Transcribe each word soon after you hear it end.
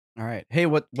All right. Hey,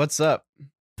 what's up?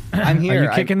 I'm Are here.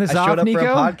 you kicking this I off, showed up Nico? for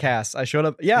a podcast. I showed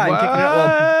up. Yeah, I'm kicking it.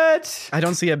 Well, I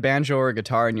don't see a banjo or a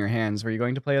guitar in your hands. Were you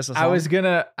going to play us a song? I was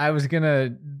gonna,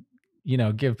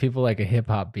 give people like a hip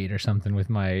hop beat or something with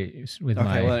my.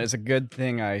 Well, it's a good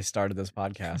thing I started this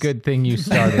podcast. Good thing you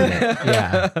started it.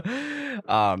 Yeah.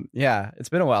 Yeah. It's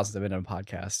been a while since I've been on a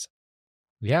podcast.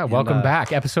 Yeah. Welcome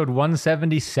back, episode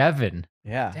 177.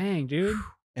 Yeah. Dang, dude.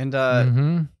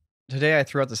 And today I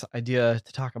threw out this idea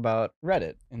to talk about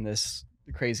Reddit and this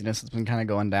craziness that's been kind of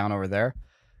going down over there.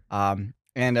 And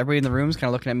everybody in the room is kind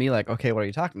of looking at me like, okay, what are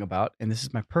you talking about? And this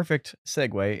is my perfect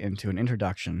segue into an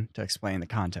introduction to explain the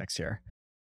context here.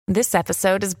 This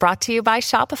episode is brought to you by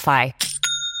Shopify.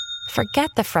 Forget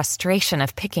the frustration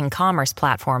of picking commerce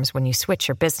platforms when you switch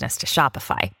your business to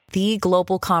Shopify, the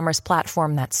global commerce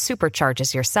platform that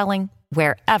supercharges your selling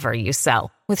wherever you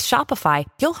sell. With Shopify,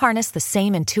 you'll harness the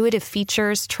same intuitive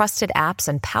features, trusted apps,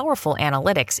 and powerful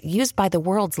analytics used by the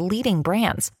world's leading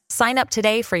brands. Sign up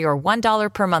today for your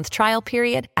 $1 per month trial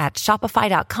period at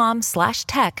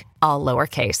shopify.com/tech, all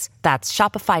lowercase. That's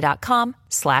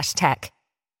shopify.com/tech.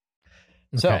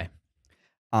 Okay.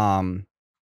 So,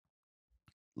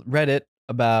 Reddit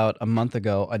about a month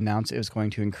ago announced it was going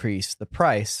to increase the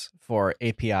price for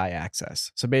API access.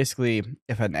 So basically,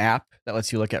 if an app that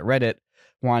lets you look at Reddit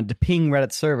wanted to ping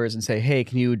Reddit servers and say, "Hey,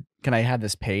 can I have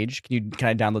this page? Can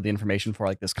I download the information for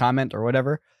like this comment or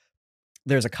whatever?"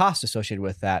 There's a cost associated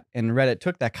with that, and Reddit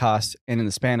took that cost and in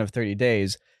the span of 30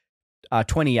 days,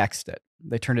 20x'd it.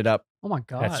 They turned it up. Oh my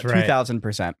God. That's right.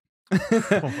 2,000%.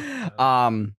 Oh my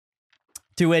God.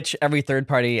 To which every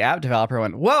third-party app developer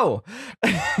went, "Whoa,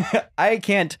 I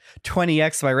can't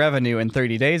 20x my revenue in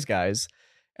 30 days, guys."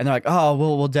 And they're like, "Oh,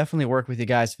 we'll definitely work with you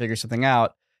guys to figure something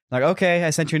out." I'm like, okay,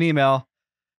 I sent you an email.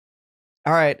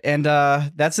 All right, and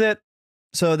that's it.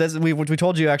 So we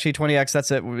told you actually 20x. That's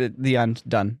it. The end.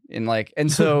 Done.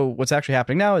 And so what's actually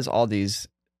happening now is all these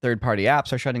third-party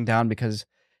apps are shutting down because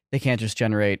they can't just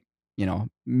generate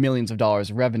millions of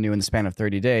dollars of revenue in the span of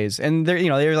 30 days. And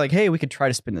they're like, "Hey, we could try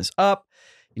to spin this up.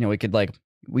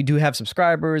 We do have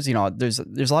subscribers. There's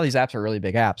a lot of these apps are really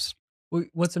big apps.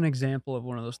 What's an example of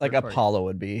one of those? Like third-party? Apollo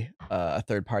would be a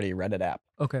third-party Reddit app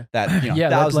Okay. that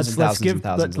Let's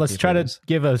try to use.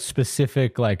 give a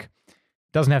specific,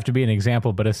 doesn't have to be an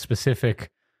example, but a specific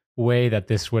way that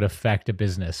this would affect a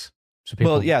business. So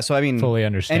people So I mean, fully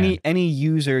understand. any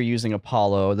user using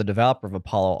Apollo, the developer of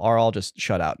Apollo, are all just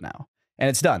shut out now, and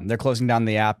it's done. They're closing down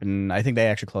the app, and I think they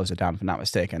actually closed it down, if I'm not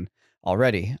mistaken,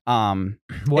 already.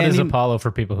 What is Apollo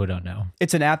for people who don't know?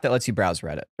 It's an app that lets you browse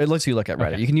Reddit. It lets you look at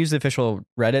Reddit. Okay. You can use the official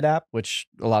Reddit app, which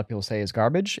a lot of people say is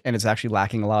garbage, and it's actually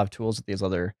lacking a lot of tools that these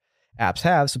other apps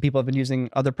have. So people have been using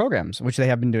other programs, which they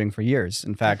have been doing for years.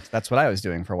 In fact, that's what I was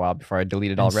doing for a while before I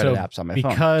deleted all Reddit apps on my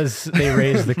phone. Because they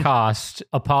raised the cost,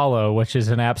 Apollo, which is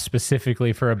an app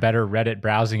specifically for a better Reddit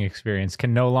browsing experience,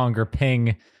 can no longer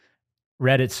ping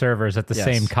Reddit servers at the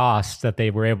same cost that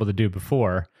they were able to do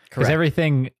before. Because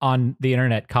everything on the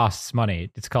internet costs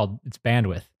money. It's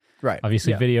bandwidth. Right.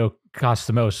 Obviously, video costs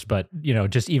the most, but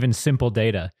just even simple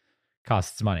data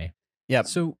costs money. Yep.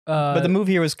 So, but the move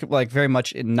here was very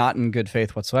much not in good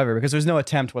faith whatsoever, because there's no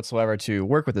attempt whatsoever to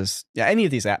work with any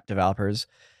of these app developers,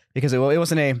 because it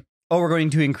wasn't we're going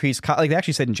to increase cost. Like they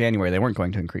actually said in January they weren't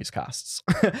going to increase costs,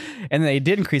 and they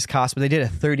did increase costs, but they did a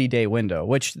 30-day window,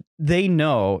 which they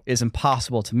know is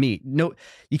impossible to meet. No,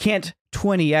 you can't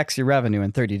 20x your revenue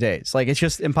in 30 days. Like it's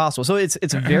just impossible. So it's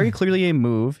very clearly a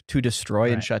move to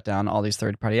destroy and shut down all these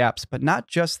third-party apps, but not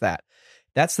just that.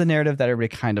 That's the narrative that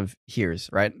everybody kind of hears,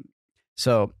 right?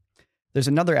 So there's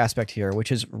another aspect here,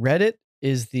 which is Reddit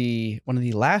is one of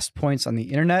the last points on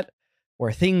the internet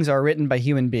where things are written by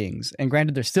human beings. And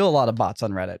granted, there's still a lot of bots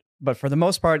on Reddit, but for the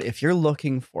most part, if you're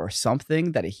looking for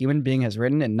something that a human being has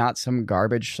written and not some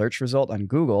garbage search result on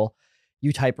Google,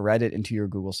 you type Reddit into your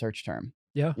Google search term.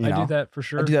 Yeah, I do that for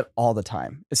sure. I do that all the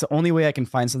time. It's the only way I can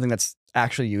find something that's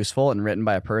actually useful and written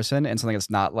by a person, and something that's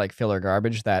not like filler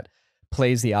garbage that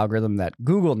plays the algorithm that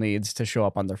Google needs to show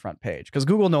up on their front page, because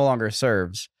Google no longer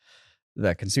serves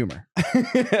the consumer.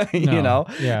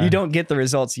 You don't get the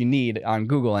results you need on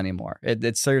Google anymore.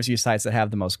 It serves you sites that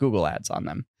have the most Google ads on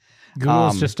them.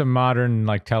 Google's just a modern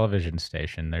television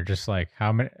station. They're just like,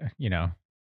 how many, run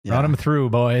them through,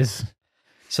 boys.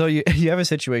 So you have a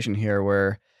situation here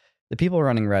where the people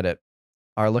running Reddit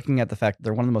are looking at the fact that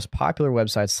they're one of the most popular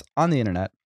websites on the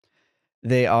internet.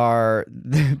 They are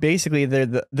basically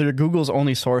they're Google's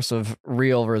only source of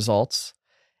real results,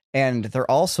 and they're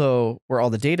also where all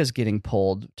the data is getting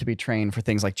pulled to be trained for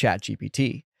things like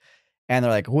ChatGPT. And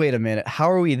they're like, wait a minute, how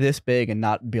are we this big and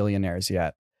not billionaires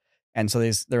yet? And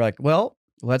so they're like, well,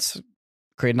 let's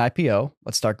create an IPO.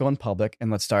 Let's start going public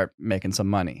and let's start making some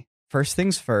money. First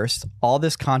things first, all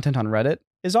this content on Reddit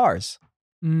is ours.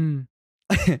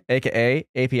 AKA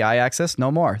API access,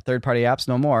 no more. Third-party apps,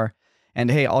 no more.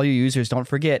 And hey, all you users, don't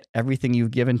forget, everything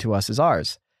you've given to us is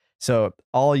ours. So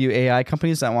all you AI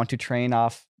companies that want to train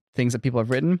off things that people have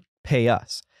written, pay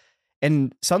us.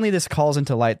 And suddenly this calls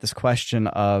into light this question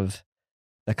of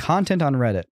the content on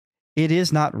Reddit. It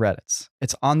is not Reddit's.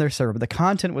 It's on their server. But the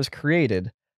content was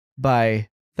created by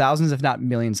thousands, if not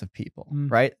millions of people,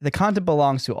 right? The content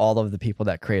belongs to all of the people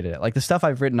that created it. Like the stuff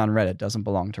I've written on Reddit doesn't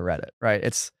belong to Reddit, right?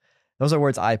 Those are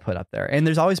words I put up there. And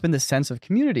there's always been this sense of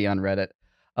community on Reddit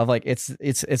of like, it's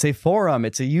a forum,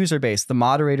 it's a user base. The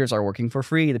moderators are working for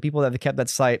free. The people that have kept that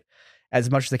site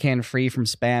as much as they can free from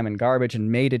spam and garbage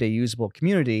and made it a usable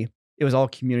community. It was all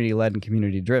community led and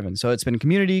community driven. So it's been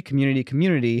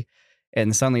community.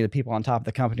 And suddenly the people on top of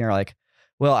the company are like,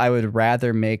 well, I would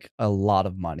rather make a lot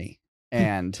of money.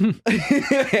 And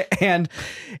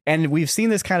and we've seen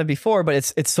this kind of before, but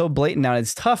it's so blatant now.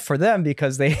 It's tough for them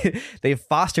because they've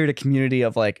fostered a community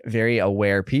of like very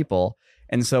aware people.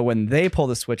 And so when they pull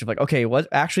the switch of like, okay, what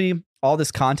actually all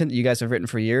this content that you guys have written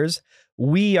for years,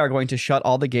 we are going to shut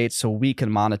all the gates so we can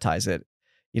monetize it.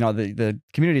 You know, the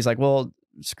community is like, well,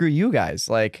 screw you guys.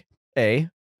 Like, A,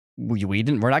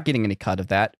 we're not getting any cut of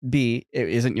that. B, it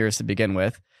isn't yours to begin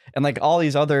with. And like all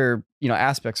these other,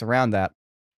 aspects around that.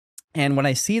 And when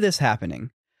I see this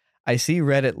happening, I see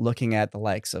Reddit looking at the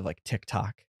likes of like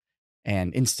TikTok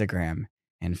and Instagram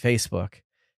and Facebook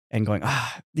and going,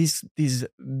 these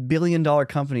billion-dollar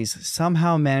companies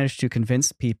somehow managed to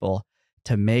convince people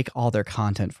to make all their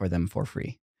content for them for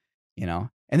free,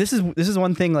 And this is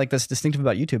one thing like that's distinctive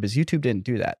about YouTube is YouTube didn't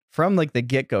do that. From like the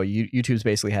get-go, YouTube's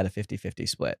basically had a 50-50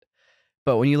 split.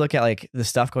 But when you look at like the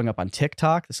stuff going up on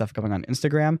TikTok, the stuff going on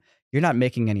Instagram, you're not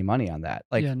making any money on that.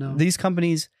 Like these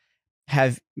companies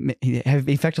have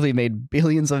effectively made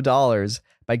billions of dollars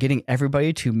by getting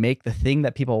everybody to make the thing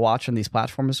that people watch on these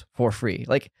platforms for free.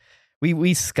 Like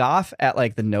we scoff at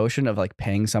like the notion of like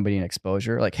paying somebody an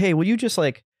exposure. Like, hey, will you just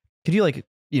like, could you like,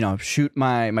 shoot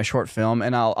my short film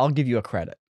and I'll give you a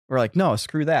credit. We're like, no,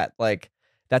 screw that. Like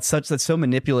that's so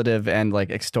manipulative and like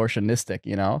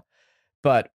extortionistic,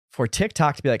 But for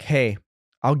TikTok to be like, hey,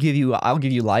 I'll give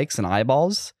you likes and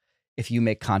eyeballs if you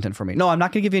make content for me. No, I'm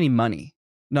not going to give you any money.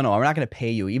 No, we're not going to pay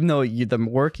you, even though the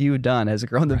work you've done has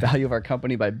grown the value of our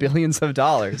company by billions of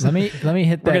dollars. Let me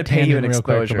hit that tangent real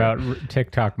quick about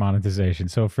TikTok monetization.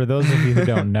 So for those of you who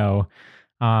don't know,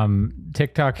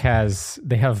 TikTok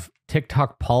they have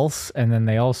TikTok Pulse, and then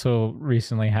they also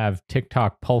recently have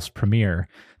TikTok Pulse Premiere.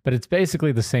 But it's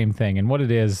basically the same thing. And what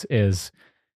it is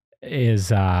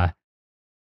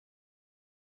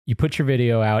you put your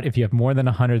video out if you have more than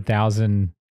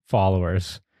 100,000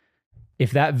 followers.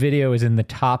 If that video is in the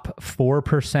top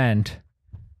 4%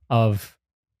 of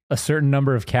a certain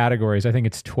number of categories, I think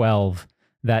it's 12,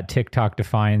 that TikTok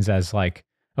defines as like,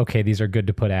 okay, these are good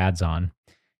to put ads on.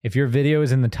 If your video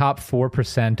is in the top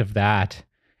 4% of that,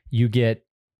 you get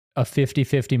a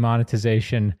 50-50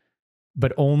 monetization,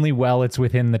 but only while it's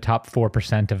within the top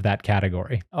 4% of that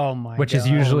category. Oh my God. Which is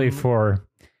usually for,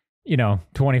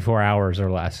 24 hours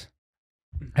or less.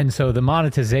 And so the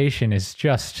monetization is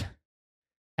just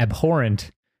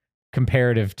abhorrent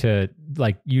comparative to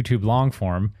like YouTube long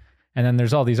form. And then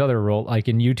there's all these other like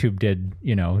in YouTube did,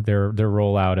 their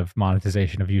rollout of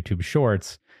monetization of YouTube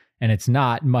Shorts, and it's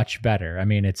not much better. I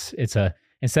mean, it's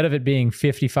instead of it being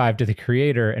 55 to the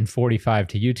creator and 45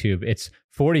 to YouTube, it's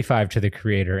 45 to the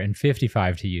creator and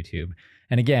 55 to YouTube.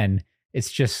 And again,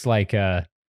 it's just like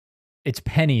it's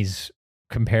pennies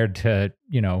compared to,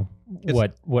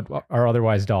 what are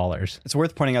otherwise dollars. It's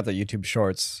worth pointing out that YouTube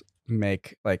Shorts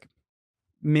make like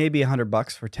maybe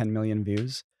 $100 for 10 million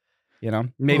views,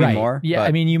 maybe right. more. Yeah.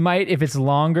 I mean, you might, if it's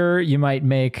longer, you might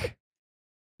make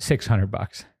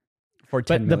 $600 for 10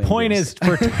 but million the point views. Is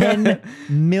for 10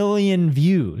 million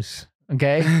views.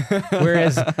 Okay.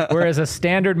 Whereas a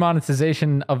standard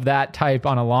monetization of that type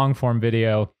on a long form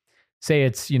video, say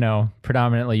it's,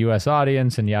 predominantly US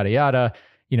audience and yada, yada,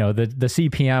 the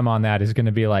CPM on that is going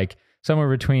to be like somewhere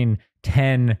between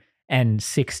 $10 and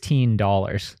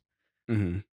 $16.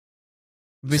 Mm-hmm.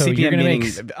 The So CPM you're gonna meaning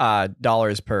make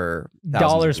dollars per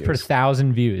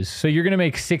thousand views. So you're going to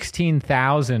make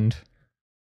 16,000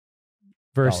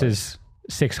 versus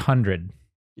 $600.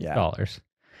 Yeah.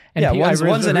 And yeah,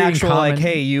 one's an actual like,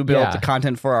 hey, you built the yeah.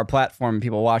 content for our platform,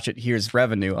 people watch it, here's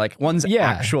revenue. Like one's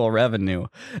actual revenue,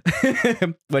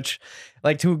 which,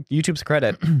 like to YouTube's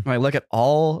credit, when I look at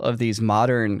all of these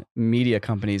modern media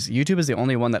companies, YouTube is the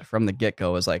only one that from the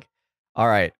get-go is like, all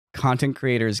right, content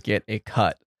creators get a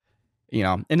cut.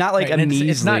 and not like and a measly.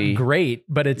 it's not great,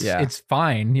 but it's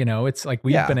fine. It's like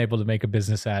we've been able to make a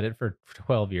business at it for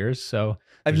 12 years. So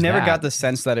I've never got the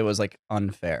sense that it was like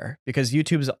unfair, because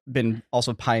YouTube's been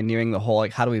also pioneering the whole,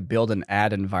 like, how do we build an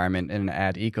ad environment and an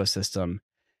ad ecosystem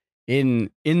in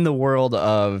the world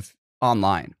of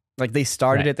online. Like, they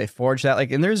started it, they forged that,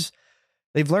 like, and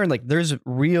they've learned, like, there's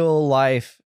real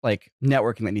life, like,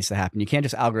 networking that needs to happen. You can't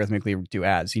just algorithmically do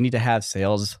ads. You need to have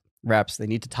sales reps. They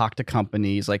need to talk to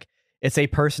companies. Like, it's a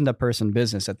person-to-person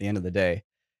business at the end of the day.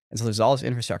 And so there's all this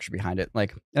infrastructure behind it.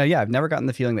 Like, I've never gotten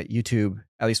the feeling that YouTube,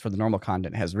 at least for the normal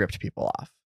content, has ripped people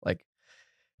off. Like,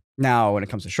 now when it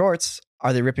comes to shorts,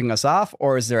 are they ripping us off,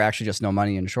 or is there actually just no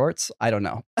money in shorts? I don't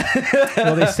know.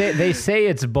 Well, they say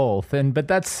it's both, but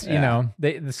that's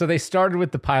they started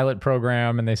with the pilot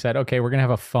program, and they said, okay, we're gonna have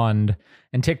a fund,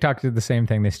 and TikTok did the same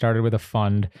thing. They started with a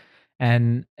fund,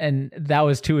 and that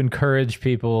was to encourage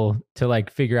people to,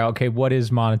 like, figure out, okay, what is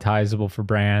monetizable for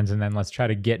brands, and then let's try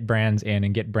to get brands in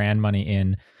and get brand money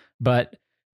in. But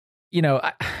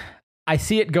I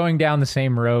see it going down the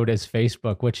same road as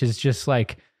Facebook, which is just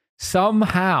like,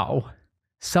 somehow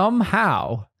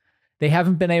they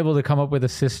haven't been able to come up with a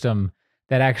system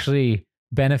that actually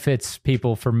benefits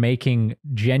people for making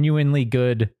genuinely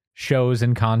good shows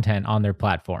and content on their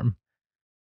platform.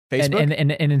 Facebook?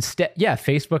 And instead,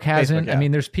 Facebook hasn't. Facebook, yeah. I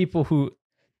mean, there's people who,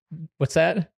 what's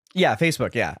that? Yeah,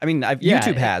 Facebook. Yeah. I mean,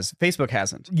 YouTube has, Facebook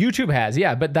hasn't. YouTube has,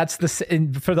 yeah. But that's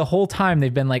for the whole time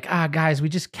they've been like, guys, we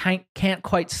just can't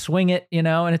quite swing it,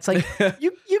 And it's like,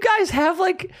 you guys have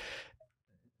like,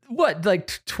 what, like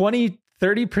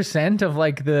 20-30% of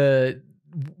like the,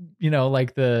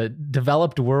 like the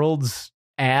developed world's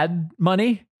ad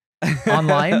money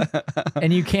online,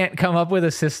 and you can't come up with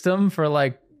a system for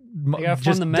like, you gotta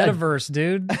fund the metaverse,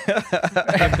 dude. You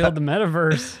gotta build the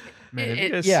metaverse. Man, have you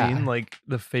guys seen like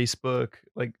the Facebook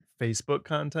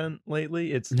content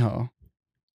lately?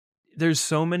 There's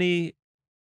so many,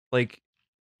 like,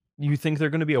 you think they're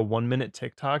going to be a 1 minute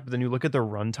TikTok, but then you look at the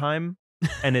runtime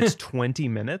and it's 20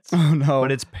 minutes. Oh no.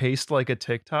 But it's paced like a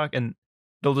TikTok, and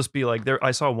they'll just be like,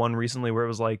 I saw one recently where it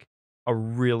was like a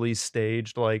really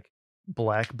staged, like,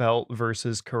 black belt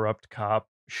versus corrupt cop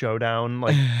showdown,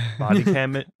 like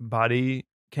body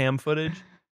cam footage.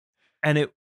 And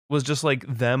it was just like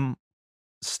them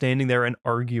standing there and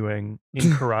arguing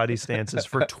in karate stances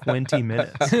for 20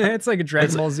 minutes. It's like a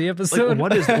Dragon Ball Z episode. Like,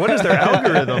 what is their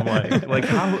algorithm like? Like,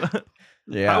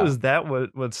 how is that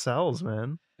what sells,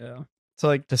 man? Yeah. So,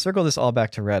 like, to circle this all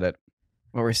back to Reddit,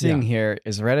 what we're seeing here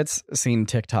is Reddit's seen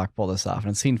TikTok pull this off,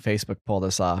 and it's seen Facebook pull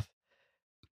this off.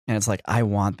 And it's like, I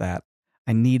want that.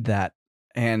 I need that.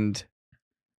 And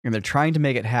they're trying to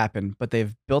make it happen, but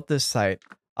they've built this site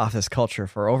off this culture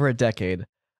for over a decade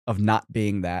of not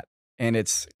being that. And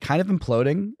it's kind of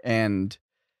imploding, and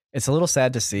it's a little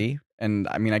sad to see. And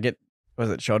I mean, I get, was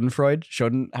it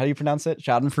Schadenfreude? How do you pronounce it?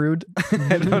 Schadenfreude?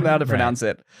 I don't know how to pronounce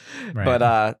it. Right.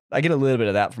 But I get a little bit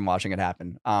of that from watching it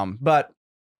happen. But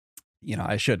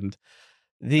I shouldn't.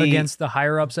 Against the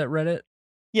higher ups at Reddit?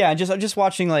 Yeah, I'm just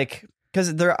watching, like,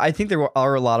 because I think there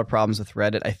are a lot of problems with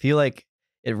Reddit. I feel like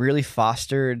it really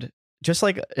fostered, just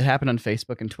like it happened on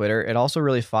Facebook and Twitter, it also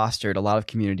really fostered a lot of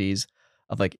communities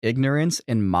of, like, ignorance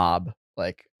and mob,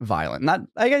 like, violence.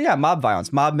 Mob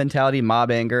violence, mob mentality, mob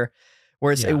anger,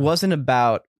 where it wasn't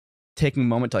about taking a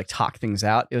moment to, like, talk things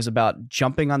out. It was about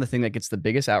jumping on the thing that gets the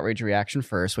biggest outrage reaction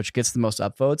first, which gets the most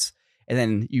upvotes, and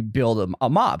then you build a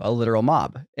mob, a literal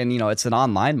mob. And, it's an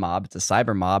online mob, it's a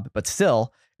cyber mob, but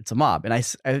still, it's a mob. And I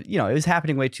it was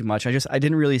happening way too much. I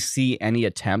didn't really see any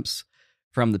attempts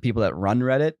from the people that run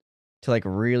Reddit to, like,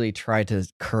 really try to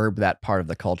curb that part of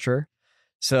the culture.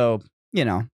 So,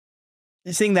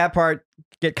 seeing that part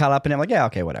get caught up in it, I'm like, yeah,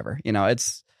 okay, whatever.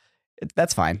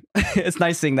 That's fine. It's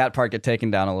nice seeing that part get taken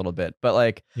down a little bit, but,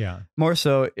 like, more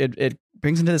so it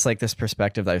brings into this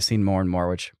perspective that I've seen more and more,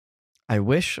 which I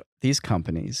wish these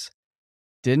companies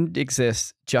didn't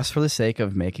exist just for the sake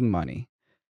of making money,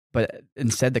 but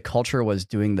instead the culture was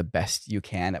doing the best you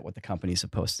can at what the company's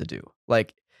supposed to do.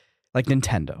 Like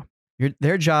Nintendo.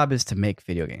 Their job is to make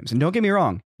video games. And don't get me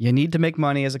wrong, you need to make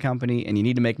money as a company, and you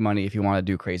need to make money if you want to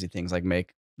do crazy things like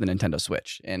make the Nintendo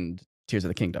Switch and Tears of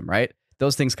the Kingdom, right?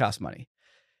 Those things cost money.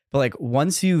 But, like,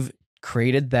 once you've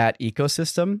created that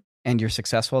ecosystem and you're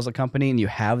successful as a company and you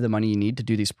have the money you need to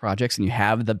do these projects and you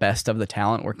have the best of the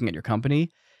talent working at your company,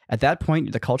 at that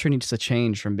point, the culture needs to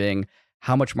change from being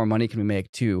how much more money can we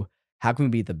make to how can we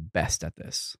be the best at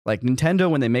this? Like Nintendo,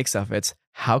 when they make stuff, it's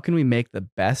how can we make the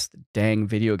best dang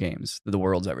video games that the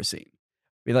world's ever seen?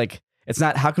 It's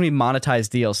not how can we monetize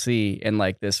DLC in,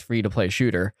 like, this free to play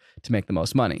shooter to make the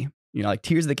most money? Like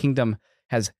Tears of the Kingdom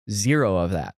has zero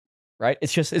of that. right?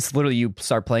 It's literally you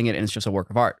start playing it and it's just a work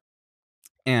of art.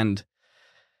 And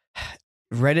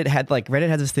Reddit had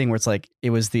this thing where it's like it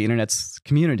was the internet's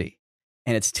community.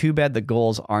 And it's too bad the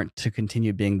goals aren't to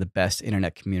continue being the best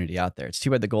internet community out there. It's too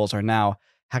bad the goals are now,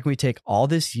 how can we take all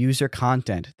this user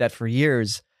content that for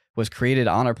years was created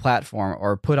on our platform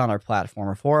or put on our platform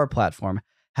or for our platform?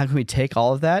 How can we take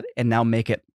all of that and now make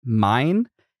it mine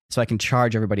so I can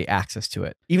charge everybody access to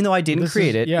it? Even though I didn't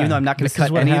create it, even though I'm not going to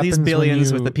cut any of these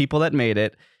billions with the people that made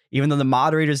it, even though the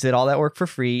moderators did all that work for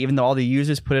free, even though all the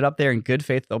users put it up there in good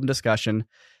faith, open discussion,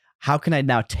 how can I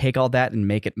now take all that and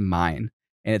make it mine?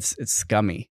 And it's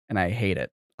scummy, and I hate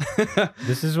it.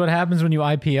 This is what happens when you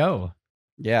IPO.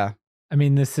 Yeah. I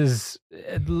mean, there's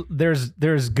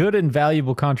good and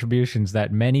valuable contributions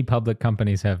that many public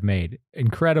companies have made,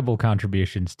 incredible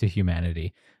contributions to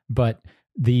humanity. But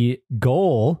the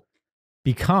goal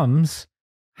becomes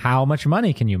how much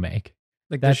money can you make?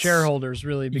 Like the shareholders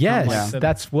really become yes,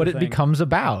 that's what it becomes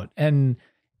about. And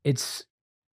it's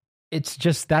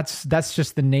just that's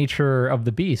just the nature of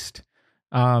the beast.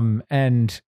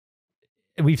 And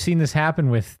we've seen this happen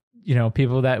with,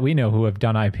 people that we know who have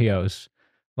done IPOs.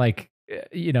 Like,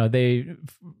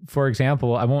 for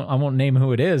example, I won't name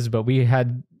who it is, but we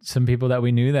had some people that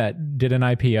we knew that did an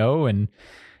IPO and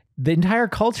the entire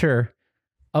culture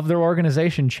of their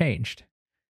organization changed.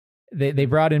 They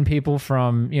brought in people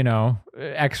from,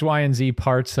 X, Y, and Z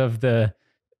parts of the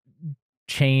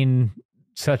chain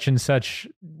such and such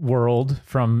world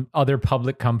from other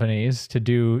public companies to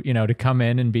do, to come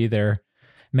in and be their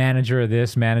manager of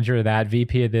this, manager of that,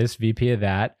 VP of this, VP of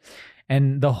that.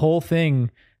 And the whole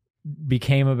thing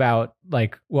became about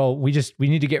like, well, we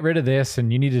need to get rid of this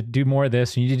and you need to do more of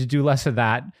this and you need to do less of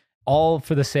that, all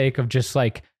for the sake of just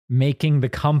like making the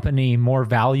company more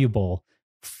valuable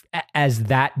as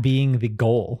that being the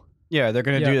goal. Yeah, they're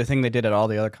going to do the thing they did at all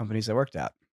the other companies they worked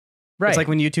at. Right. It's like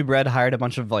when YouTube Red hired a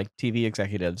bunch of like TV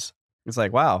executives. It's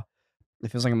like, wow,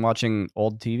 it feels like I'm watching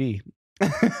old TV.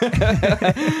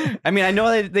 I mean, I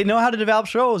know they know how to develop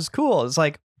shows. Cool. It's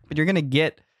like, but you're going to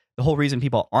get the whole reason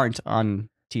people aren't on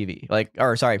TV.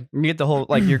 You get the whole,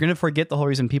 like, you're going to forget the whole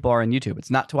reason people are on YouTube. It's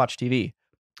not to watch TV.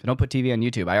 I don't put TV on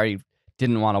YouTube. I already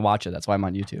didn't want to watch it. That's why I'm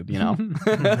on YouTube,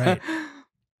 Right.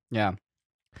 Yeah.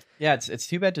 Yeah, it's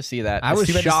too bad to see that. I was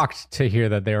shocked to hear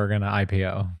that they were going to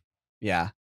IPO. Yeah.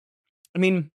 I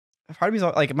mean, part of me's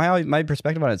like my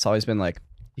perspective on it's always been like,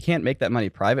 you can't make that money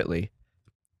privately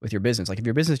with your business. Like if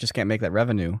your business just can't make that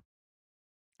revenue,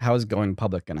 how is going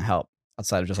public going to help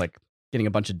outside of just like getting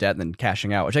a bunch of debt and then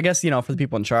cashing out, which I guess, for the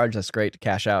people in charge, that's great to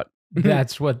cash out.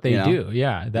 That's what they do.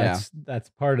 Yeah. That's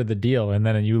part of the deal. And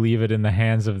then you leave it in the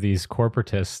hands of these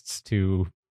corporatists to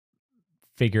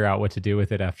figure out what to do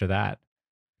with it after that.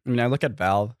 I mean, I look at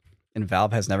Valve and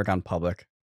Valve has never gone public,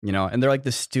 and they're like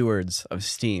the stewards of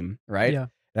Steam, right? Yeah.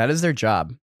 That is their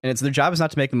job. And their job is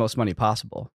not to make the most money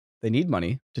possible. They need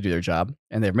money to do their job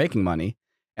and they're making money.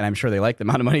 And I'm sure they like the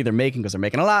amount of money they're making because they're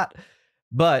making a lot.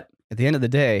 But at the end of the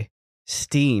day,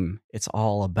 Steam, it's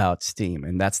all about Steam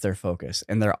and that's their focus.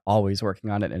 And they're always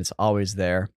working on it and it's always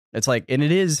there. It's like, and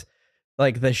it is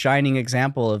like the shining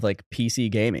example of like PC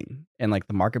gaming and like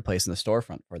the marketplace and the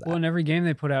storefront for that. Well, and every game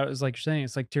they put out is like you're saying,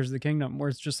 it's like Tears of the Kingdom, where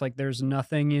it's just like there's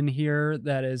nothing in here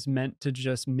that is meant to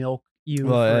just milk you.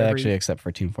 Well, actually, except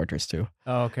for Team Fortress 2.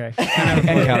 Oh, okay.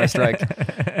 And Counter-Strike.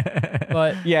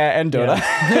 But yeah, and Dota.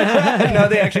 Yeah. No,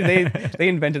 they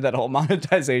invented that whole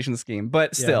monetization scheme.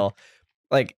 But still,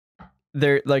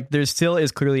 there still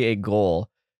is clearly a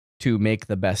goal to make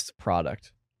the best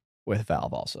product with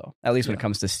Valve also, at least when it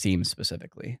comes to Steam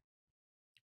specifically.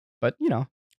 But,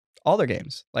 all their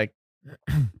games, like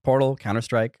Portal,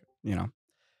 Counter-Strike,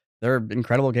 they're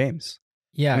incredible games.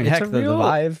 Yeah. I mean, heck, the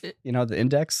Vive, the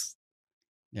Index.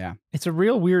 Yeah. It's a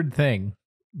real weird thing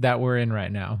that we're in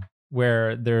right now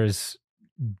where there's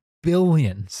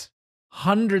billions,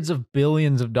 hundreds of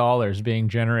billions of dollars being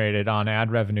generated on ad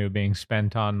revenue being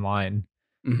spent online.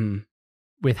 Mm-hmm.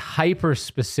 With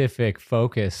hyper-specific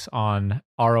focus on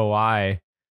ROI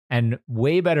and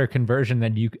way better conversion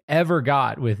than you ever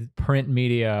got with print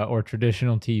media or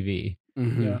traditional TV.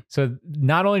 Mm-hmm. Yeah. So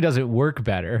not only does it work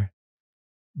better,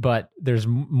 but there's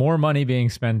more money being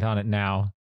spent on it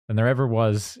now than there ever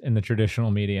was in the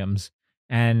traditional mediums.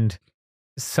 And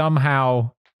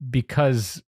somehow,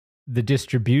 because the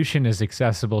distribution is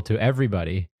accessible to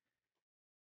everybody,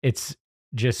 it's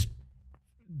just,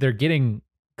 they're getting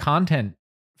content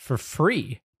for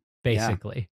free,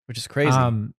 basically. Which is crazy.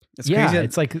 It's crazy.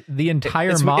 It's like the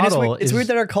entire model. It's weird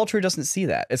that our culture doesn't see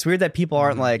that. It's weird that people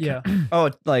aren't like,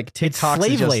 oh, like TikTok's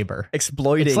slave just labor,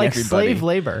 exploiting it's like everybody. slave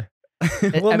labor.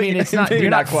 Well, I mean, it's not. maybe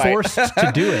You're not quite. forced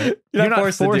to do it. You're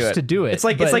not forced to do it.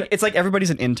 It's like everybody's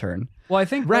an intern. Well, I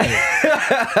think Right.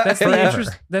 that's Forever.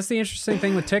 that's the interesting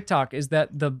thing with TikTok is that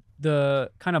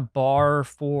the kind of bar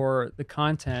for the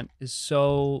content is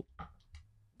so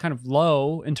kind of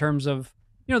low in terms of,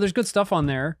 there's good stuff on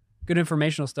there, good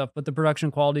informational stuff, but the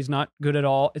production quality is not good at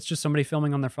all. It's just somebody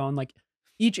filming on their phone. Like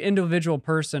each individual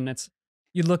person,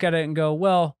 you look at it and go,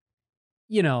 well,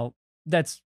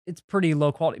 it's pretty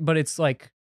low quality, but it's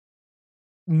like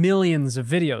millions of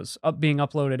videos being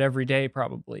uploaded every day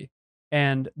probably.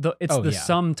 And it's the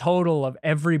sum total of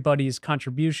everybody's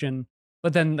contribution,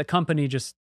 but then the company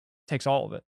just takes all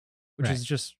of it, which is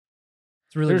just,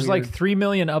 it's really There's weird. like 3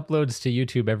 million uploads to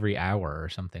YouTube every hour or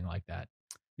something like that.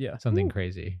 Yeah. Something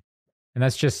crazy. And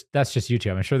that's just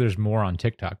YouTube. I'm sure there's more on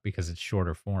TikTok because it's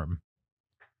shorter form.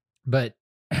 But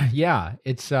yeah,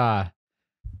 it's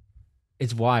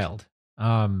wild.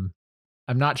 I'm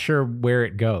not sure where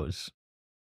it goes.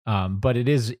 But it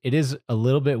is a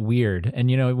little bit weird.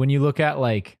 And when you look at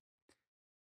like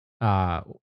what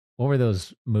were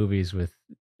those movies with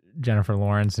Jennifer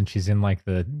Lawrence and she's in like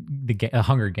the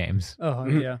Hunger Games. Oh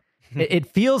yeah.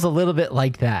 It feels a little bit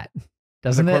like that.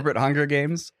 Doesn't the it? corporate Hunger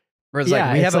Games, where it's Yeah,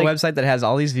 like we have it's a like- website that has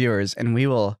all these viewers, and we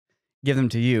will give them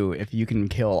to you if you can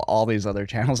kill all these other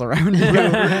channels around you.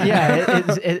 Yeah,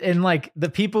 and like the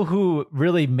people who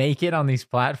really make it on these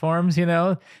platforms,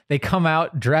 they come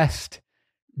out dressed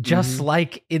just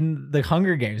like in the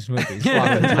Hunger Games movies a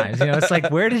lot of the times. It's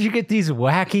like, where did you get these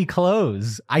wacky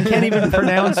clothes? I can't even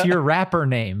pronounce your rapper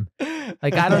name.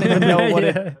 Like, I don't even know what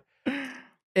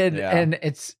and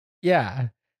it's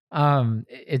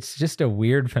it's just a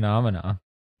weird phenomena.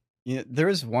 There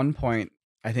is one point,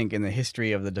 I think, in the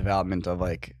history of the development of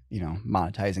like,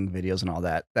 monetizing videos and all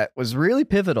that was really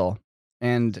pivotal.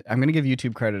 And I'm going to give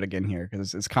YouTube credit again here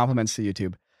because it's compliments to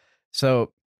YouTube.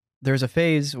 So there's a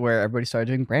phase where everybody started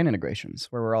doing brand integrations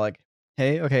where we're all like,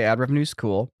 hey, okay, ad revenue's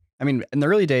cool. I mean, in the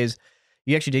early days,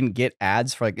 you actually didn't get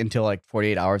ads for until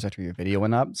 48 hours after your video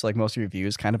went up. So like most of your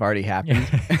views kind of already happened.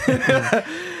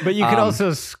 But you could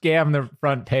also scam the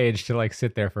front page to like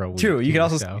sit there for a week. True. You could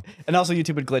also, so. And also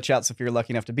YouTube would glitch out. So if you're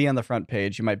lucky enough to be on the front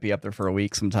page, you might be up there for a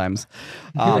week sometimes.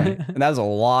 And that was a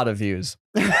lot of views.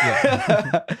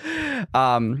 But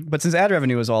since ad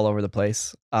revenue was all over the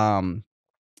place,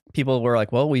 people were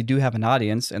like, well, we do have an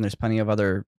audience and there's plenty of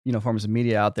other, forms of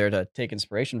media out there to take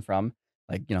inspiration from,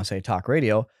 like, say talk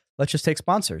radio. Let's just take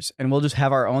sponsors and we'll just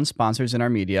have our own sponsors in our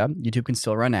media. YouTube can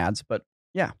still run ads, but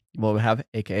yeah, we'll have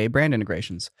AKA brand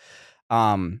integrations.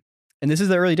 And this is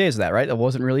the early days of that, right? It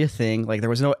wasn't really a thing. Like there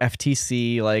was no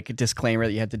FTC like disclaimer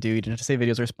that you had to do. You didn't have to say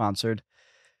videos are sponsored.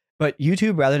 But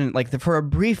YouTube, rather than for a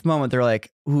brief moment, they're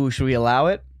like, ooh, should we allow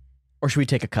it or should we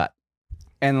take a cut?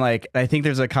 And I think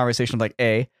there's a conversation of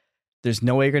there's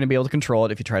no way you're going to be able to control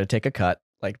it if you try to take a cut.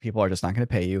 Like people are just not going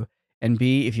to pay you. And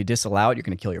B, if you disallow it, you're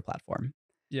going to kill your platform.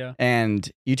 Yeah.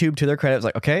 And YouTube, to their credit, was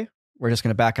like, okay, we're just going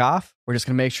to back off. We're just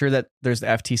going to make sure that there's the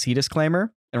FTC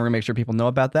disclaimer and we're going to make sure people know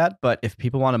about that. But if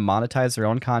people want to monetize their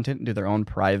own content and do their own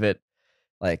private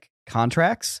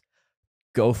contracts,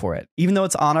 go for it. Even though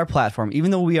it's on our platform,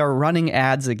 even though we are running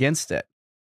ads against it,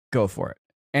 go for it.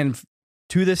 And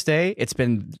to this day, it's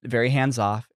been very hands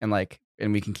off and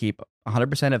we can keep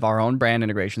 100% of our own brand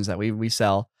integrations that we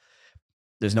sell.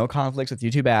 There's no conflicts with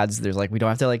YouTube ads. There's we don't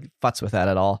have to futz with that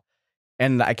at all.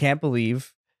 And I can't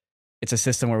believe it's a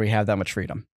system where we have that much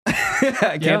freedom.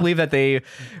 I can't believe that they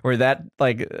were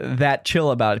that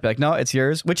chill about it. Be like, no, it's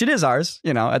yours, which it is ours,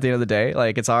 at the end of the day.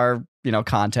 It's our,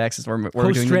 context. It's where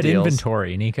we're doing the Host-read deals.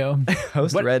 inventory, Nico.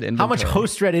 Host-read inventory. How much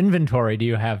host-read inventory do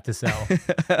you have to sell?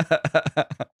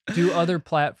 Do other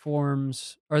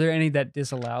platforms, are there any that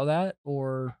disallow that?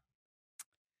 Or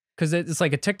because it's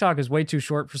like a TikTok is way too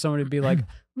short for someone to be like, let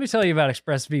me tell you about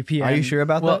ExpressVPN. Are you sure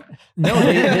about that?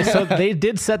 No, so they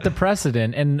did set the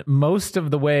precedent, and most of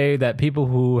the way that people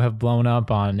who have blown up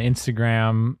on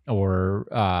Instagram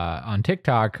or on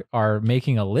TikTok are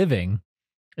making a living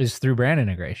is through brand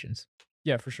integrations.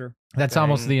 Yeah, for sure. That's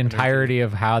almost the entirety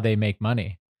of how they make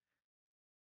money.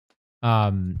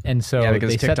 And so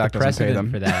because they TikTok set the doesn't pay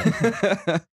them precedent for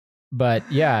that.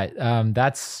 But yeah,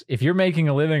 that's if you're making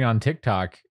a living on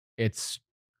TikTok, if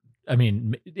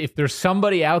there's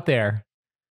somebody out there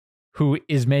who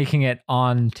is making it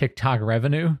on TikTok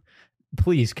revenue,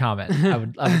 please comment. I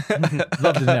would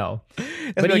love to know.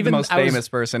 But even the most famous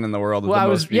person in the world. With the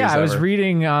most views I was ever.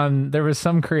 reading on, there was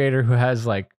some creator who has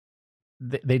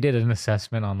they did an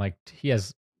assessment on he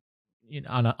has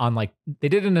they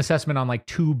did an assessment on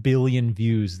 2 billion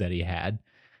views that he had.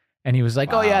 And he was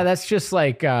like, oh yeah, that's just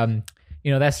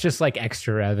that's just like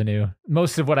extra revenue.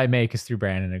 Most of what I make is through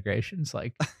brand integrations.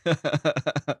 Like,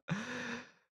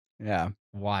 yeah,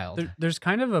 wild. There's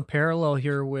kind of a parallel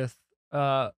here with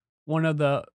one of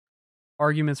the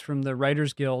arguments from the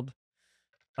Writers Guild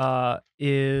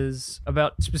is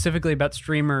specifically about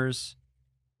streamers,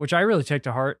 which I really take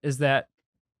to heart, is that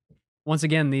once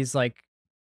again, these like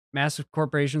massive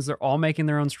corporations, they're all making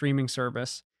their own streaming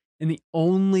service. And the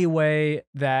only way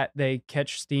that they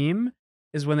catch steam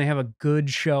is when they have a good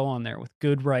show on there with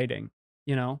good writing,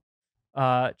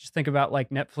 just think about like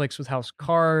Netflix with House of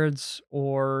Cards,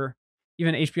 or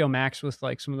even HBO Max with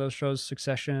like some of those shows,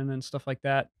 Succession and stuff like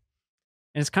that.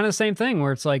 And it's kind of the same thing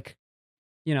where it's like,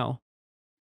 I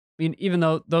mean, even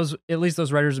though at least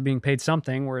those writers are being paid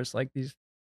something, whereas like these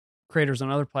creators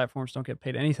on other platforms don't get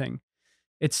paid anything.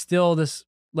 It's still this,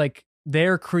 like,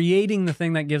 they're creating the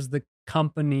thing that gives the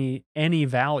company any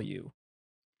value.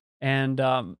 And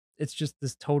it's just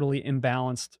this totally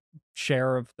imbalanced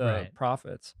share of the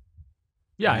profits.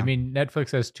 Yeah, I mean,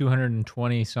 Netflix has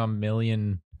 220 some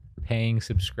million paying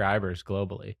subscribers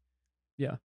globally.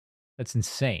 Yeah. That's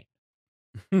insane.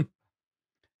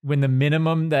 When the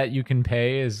minimum that you can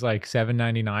pay is like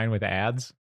 $7.99 with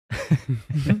ads.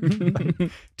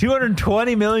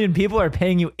 220 million people are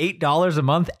paying you $8 a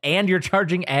month and you're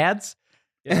charging ads?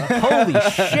 Yeah. Holy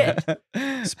shit.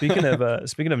 Speaking of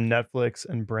Netflix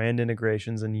and brand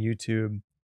integrations and YouTube,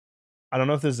 I don't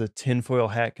know if this is a tinfoil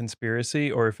hat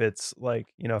conspiracy or if it's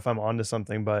like, if I'm onto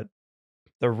something, but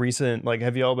the recent, like,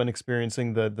 have you all been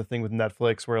experiencing the thing with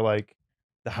Netflix where like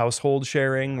the household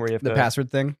sharing where you have the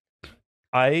password thing?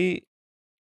 I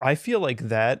feel like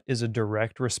that is a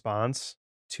direct response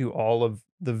to all of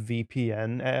the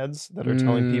VPN ads that are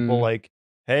telling people like,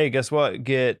 hey, guess what?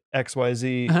 Get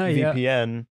XYZ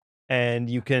VPN and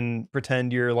you can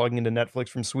pretend you're logging into Netflix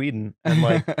from Sweden. And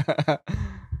like,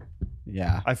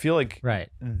 yeah, I feel like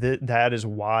that is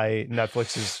why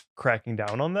Netflix is cracking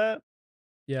down on that.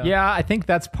 Yeah, I think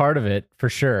that's part of it for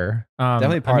sure.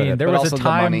 Definitely part of it. There was a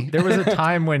time. There was a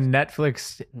time when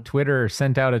Netflix Twitter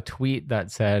sent out a tweet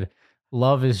that said,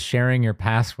 "Love is sharing your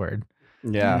password."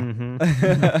 Yeah. Mm-hmm.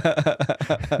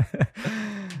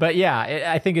 But yeah,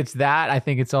 I think it's that. I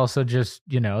think it's also just,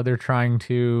 they're trying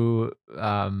to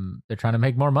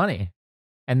make more money.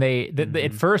 And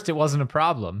at first it wasn't a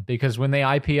problem because when they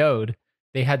IPO'd,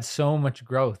 they had so much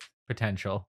growth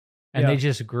potential. And they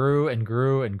just grew and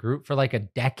grew and grew for like a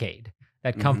decade.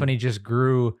 That company just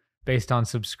grew based on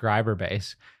subscriber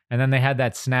base. And then they had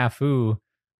that snafu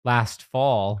last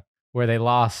fall where they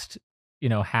lost,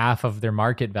 half of their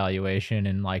market valuation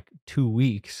in like 2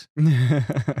 weeks.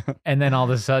 And then all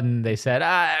of a sudden they said,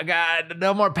 God,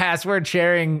 no more password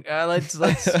sharing. Let's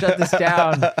shut this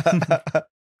down.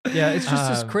 Yeah, it's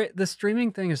just the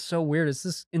streaming thing is so weird. It's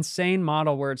this insane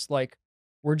model where it's like,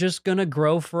 we're just going to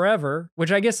grow forever,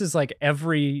 which I guess is like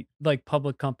every like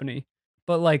public company.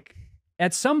 But like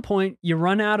at some point you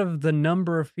run out of the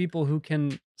number of people who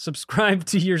can subscribe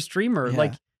to your streamer. Yeah.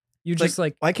 Like you just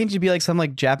like, why can't you be like some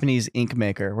like Japanese ink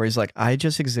maker where he's like, I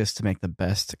just exist to make the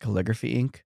best calligraphy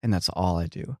ink and that's all I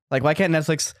do. Like, why can't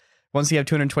Netflix, once you have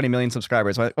 220 million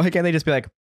subscribers, why can't they just be like,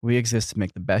 we exist to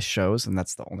make the best shows, and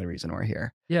that's the only reason we're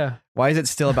here. Yeah. Why is it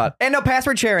still about and no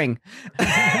password sharing?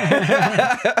 It's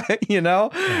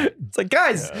like,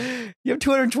 guys, you have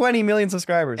 220 million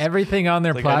subscribers. Everything on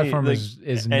their platform is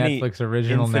Netflix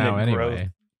original now, anyway. Growth.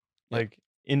 Like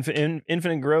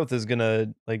infinite growth is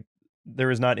gonna like.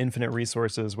 There is not infinite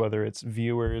resources, whether it's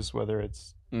viewers, whether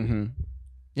it's.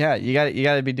 Yeah, you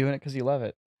got to be doing it because you love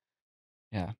it.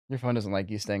 Yeah, your phone doesn't like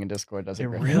you staying in Discord, does it? It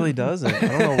really doesn't. I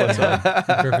don't know what's up.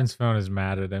 Griffin's phone is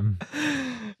mad at him.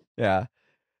 Yeah.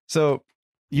 So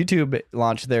YouTube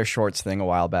launched their Shorts thing a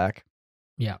while back.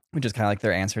 Yeah. Which is kind of like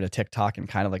their answer to TikTok and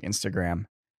kind of like Instagram.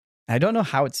 I don't know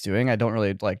how it's doing. I don't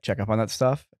really like check up on that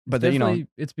stuff. But then,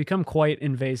 it's become quite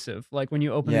invasive. Like when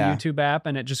you open the YouTube app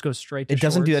and it just goes straight to It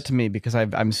doesn't do Shorts. that to me because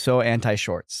I'm so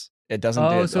anti-Shorts. It doesn't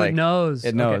do it. So it knows.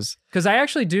 It knows. Because I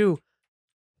actually do.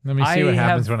 Let me see what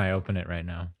happens when I open it right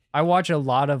now. I watch a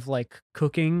lot of like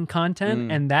cooking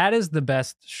content, and that is the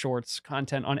best Shorts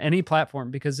content on any platform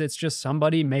because it's just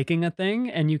somebody making a thing,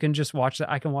 and you can just watch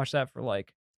that. I can watch that for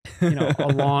like, a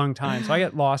long time. So I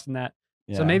get lost in that.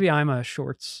 Yeah. So maybe I'm a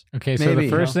Shorts. Okay, so the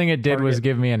first thing it did was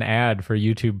give me an ad for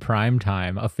YouTube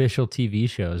Primetime, official TV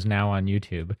shows now on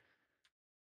YouTube.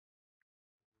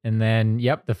 And then,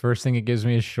 the first thing it gives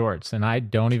me is Shorts, and I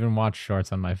don't even watch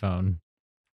Shorts on my phone.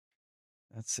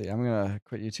 Let's see. I'm going to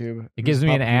quit YouTube. It gives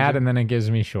me an ad and then it gives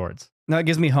me Shorts. No, it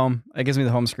gives me home. It gives me the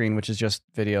home screen, which is just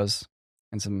videos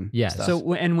and some stuff.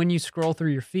 So, and when you scroll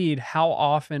through your feed, how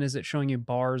often is it showing you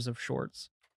bars of Shorts?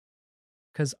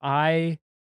 Because I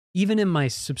even in my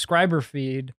subscriber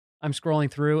feed, I'm scrolling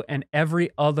through and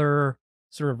every other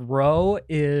sort of row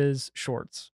is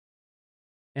shorts.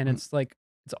 And it's like,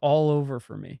 it's all over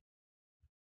for me.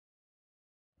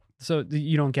 So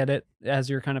you don't get it as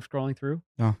you're kind of scrolling through?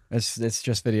 No, it's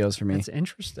just videos for me. That's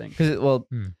interesting. Because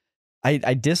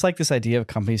I dislike this idea of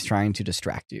companies trying to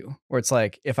distract you. Where it's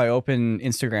like if I open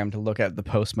Instagram to look at the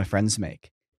posts my friends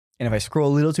make, and if I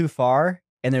scroll a little too far,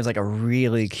 and there's like a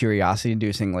really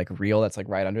curiosity-inducing like reel that's like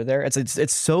right under there,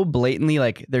 it's so blatantly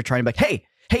like they're trying to be like,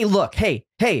 hey, look, hey.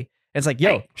 It's like,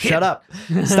 yo, shut up,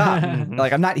 stop.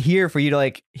 Like I'm not here for you to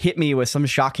like hit me with some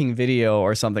shocking video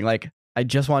or something. Like I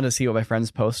just wanted to see what my friend's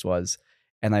post was,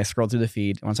 and I scrolled through the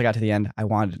feed. Once I got to the end, I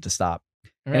wanted it to stop.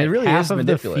 Right. And it really half is of the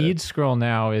manipulative. feed scroll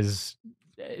now is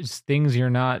things you're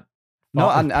not. No,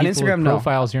 on Instagram, no.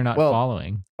 Profiles you're not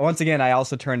following. Once again, I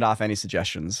also turned off any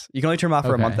suggestions. You can only turn them off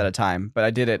for a month at a time, but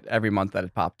I did it every month that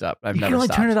it popped up. You can only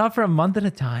turn it off for a month at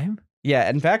a time? Yeah,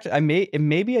 in fact,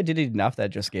 maybe I did it enough that it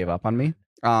just gave up on me.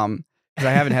 Because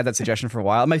I haven't had that suggestion for a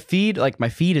while. My feed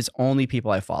is only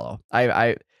people I follow.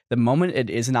 The moment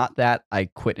it is not that, I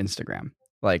quit Instagram.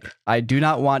 Like I do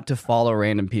not want to follow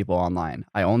random people online.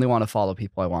 I only want to follow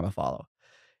people I want to follow.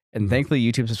 And thankfully,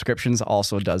 YouTube subscriptions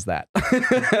also does that.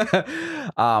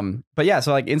 But yeah,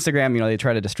 so like Instagram, they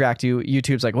try to distract you.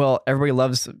 YouTube's like, well, everybody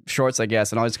loves shorts, I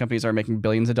guess, and all these companies are making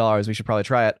billions of dollars. We should probably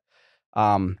try it.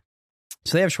 So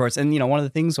they have shorts, and one of the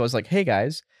things was like, hey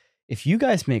guys, if you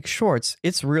guys make shorts,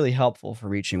 it's really helpful for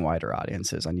reaching wider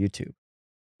audiences on YouTube.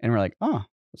 And we're like, oh,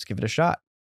 let's give it a shot.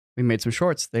 We made some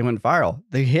shorts. They went viral.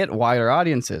 They hit wider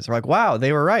audiences. We're like, wow,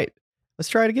 they were right. Let's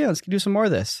try it again. Let's do some more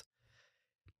of this.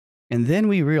 And then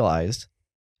we realized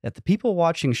that the people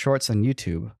watching shorts on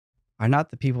YouTube are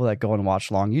not the people that go and watch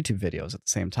long YouTube videos at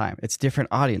the same time. It's different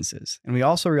audiences. And we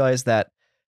also realized that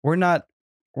we're not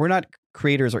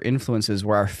creators or influencers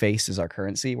where our face is our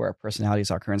currency, where our personality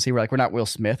is our currency. We're not Will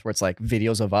Smith, where it's like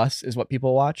videos of us is what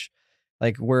people watch.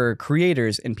 Like we're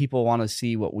creators and people want to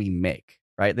see what we make,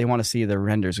 right? They want to see the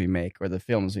renders we make or the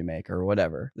films we make or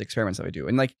whatever, the experiments that we do.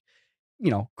 And like,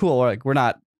 cool. Like we're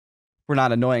not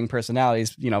annoying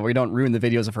personalities. We don't ruin the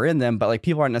videos if we're in them, but like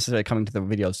people aren't necessarily coming to the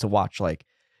videos to watch like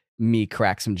me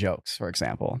crack some jokes, for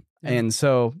example. Yeah. And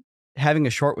so having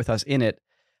a short with us in it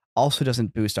also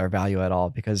doesn't boost our value at all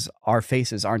because our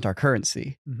faces aren't our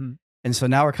currency. Mm-hmm. And so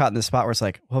now we're caught in this spot where it's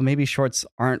like, well, maybe shorts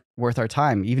aren't worth our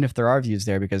time, even if there are views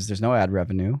there because there's no ad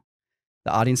revenue.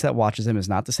 The audience that watches them is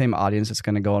not the same audience that's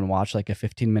going to go and watch like a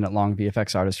 15-minute long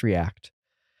VFX artist react.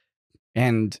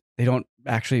 And they don't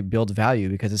actually build value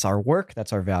because it's our work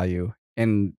that's our value.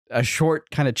 And a short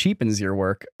kind of cheapens your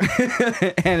work.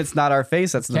 And it's not our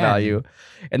face that's the value.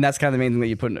 And that's kind of the main thing that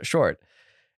you put in a short.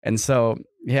 And so,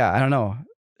 yeah, I don't know.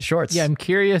 Shorts. Yeah, I'm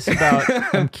curious about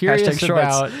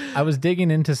I was digging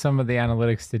into some of the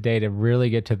analytics today to really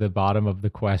get to the bottom of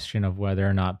the question of whether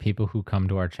or not people who come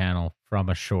to our channel from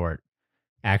a short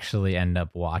actually end up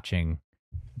watching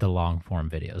the long form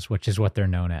videos, which is what they're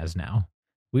known as now.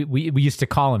 We used to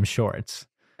call them shorts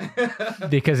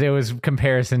because it was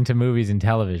comparison to movies and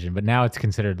television, but now it's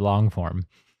considered long form.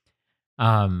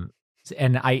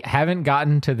 And I haven't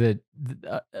gotten to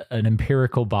an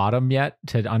empirical bottom yet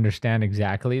to understand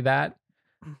exactly that,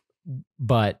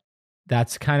 but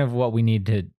that's kind of what we need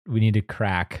to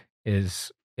crack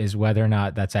is whether or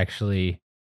not that's actually.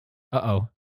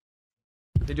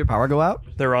 Did your power go out?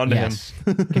 They're on to him.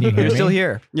 Can you hear me? You're still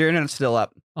here. Your internet's still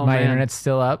up. Oh, my internet's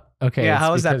still up. Okay. Yeah.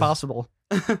 How is that possible?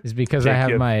 It's because I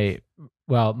have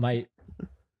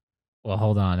Well,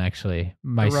 hold on. Actually,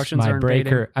 my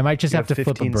breaker. I might just have to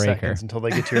flip a breaker until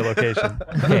they get to your location.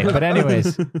 Okay, but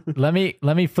anyways, let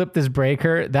me flip this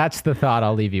breaker. That's the thought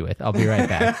I'll leave you with. I'll be right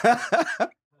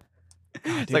back.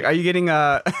 It's like, are you getting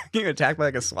attacked by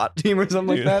like a SWAT team or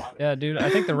something like that? Yeah, dude. I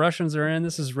think the Russians are in.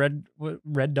 This is Red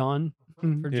Dawn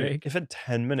for Jake. If a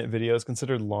 10-minute video is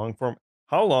considered long form,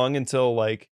 how long until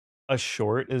like a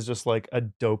short is just like a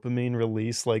dopamine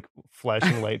release, like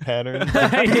flashing light pattern?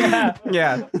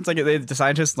 Yeah. It's like the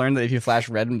scientists learned that if you flash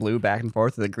red and blue back and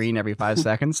forth with the green every 5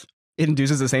 seconds, it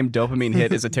induces the same dopamine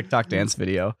hit as a TikTok dance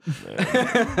video.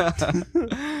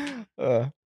 Yeah,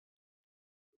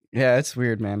 it's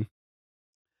weird, man.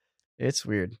 It's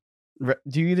weird.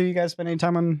 Do either of you guys spend any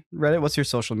time on Reddit? What's your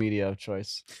social media of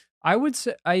choice? I would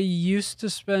say I used to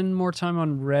spend more time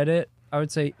on Reddit. I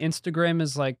would say Instagram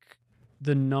is like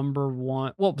the number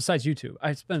one. Well, besides YouTube,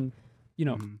 I spend,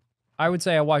 I would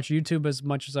say I watch YouTube as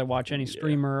much as I watch any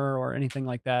streamer or anything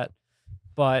like that.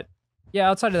 But yeah,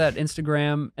 outside of that,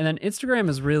 Instagram. And then Instagram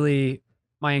is really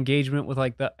my engagement with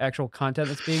like the actual content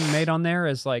that's being made on there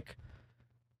is like,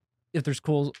 if there's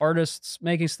cool artists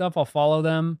making stuff, I'll follow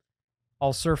them.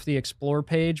 I'll surf the explore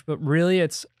page, but really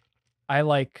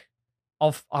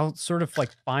I'll sort of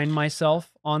like find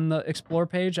myself on the explore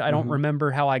page. I don't remember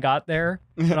how I got there,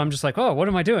 but I'm just like, oh, what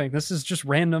am I doing? This is just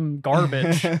random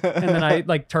garbage. And then I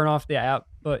like turn off the app.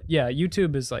 But yeah,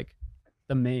 YouTube is like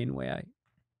the main way I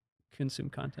consume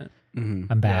content. I'm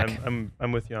back. Yeah,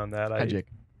 I'm with you on that. Hi, Jake.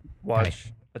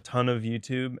 Watch a ton of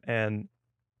YouTube, and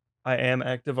I am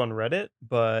active on Reddit,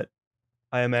 but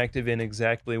I am active in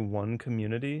exactly one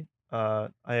community. I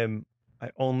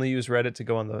only use Reddit to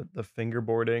go on the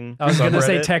fingerboarding. I was going to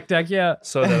say subreddit, tech deck, yeah.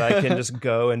 so that I can just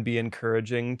go and be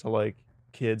encouraging to like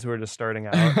kids who are just starting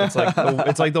out.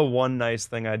 It's like the one nice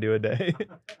thing I do a day.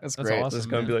 That's That's great. awesome. Just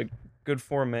go and be like, good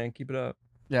form, man. Keep it up.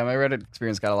 Yeah, my Reddit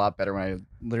experience got a lot better when I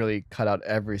literally cut out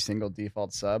every single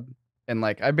default sub. And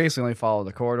like I basically only follow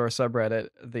the Corridor subreddit,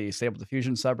 the Stable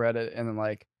Diffusion subreddit, and then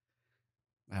like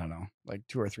I don't know, like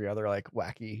 2 or 3 other like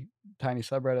wacky tiny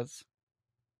subreddits.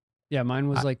 Yeah, mine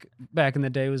was like back in the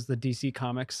day was the DC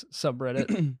Comics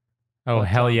subreddit. Oh, But,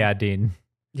 hell yeah, Dean.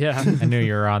 Yeah. I knew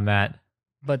you were on that.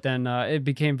 But then it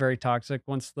became very toxic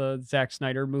once the Zack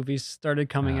Snyder movies started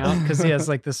coming out because he has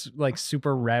like this like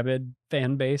super rabid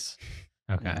fan base.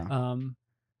 Okay. Yeah.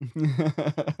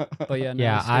 But yeah, no,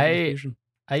 Yeah, it's Stable Diffusion.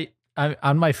 I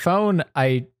on my phone,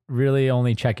 I really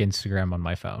only check Instagram on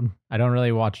my phone. I don't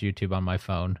really watch YouTube on my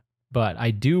phone, but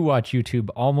I do watch YouTube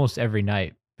almost every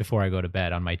night before I go to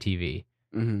bed on my TV.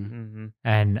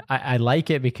 And I like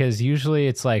it because usually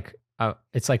it's like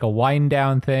a wind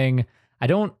down thing. I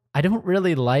don't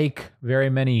really like very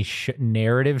many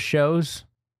narrative shows.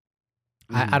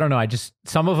 I don't know. I just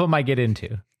some of them I get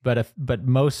into, but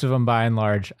most of them by and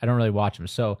large I don't really watch them.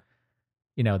 So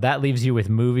that leaves you with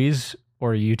movies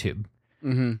or YouTube.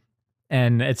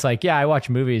 And it's like, yeah, I watch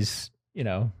movies,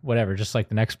 whatever, just like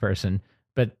the next person.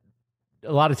 But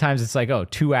a lot of times it's like, oh,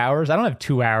 2 hours. I don't have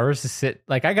 2 hours to sit.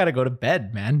 Like, I got to go to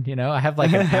bed, man. I have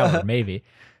like an hour maybe.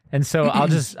 And so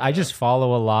I just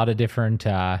follow a lot of different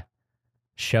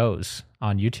shows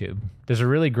on YouTube. There's a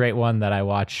really great one that I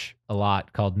watch a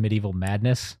lot called Medieval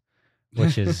Madness,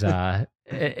 which is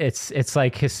it's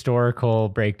like historical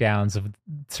breakdowns of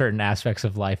certain aspects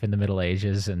of life in the Middle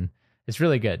Ages, and it's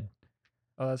really good.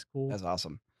 Oh, that's cool. That's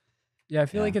awesome. Yeah, I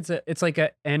feel like it's like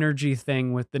a energy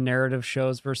thing with the narrative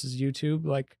shows versus YouTube.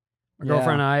 Like my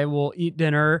girlfriend and I will eat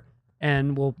dinner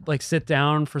and we'll like sit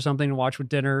down for something to watch with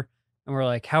dinner, and we're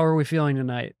like, how are we feeling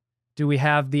tonight? Do we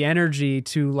have the energy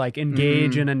to like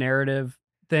engage in a narrative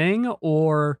thing,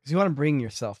 or Because you want to bring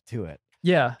yourself to it.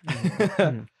 yeah.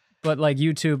 But like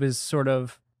YouTube is sort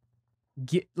of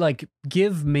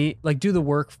give me like do the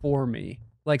work for me.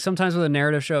 Like sometimes with a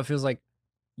narrative show, it feels like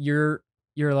you're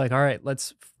like, all right,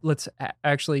 let's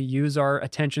actually use our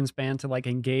attention span to like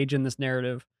engage in this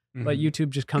narrative. But YouTube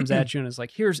just comes at you and is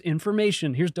like, here's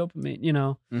information, here's dopamine,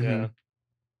 Yeah.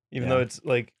 Even though it's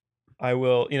like, I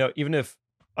will, even if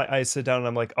I sit down and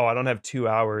I'm like, oh, I don't have 2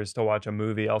 hours to watch a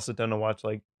movie, I'll sit down and watch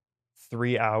like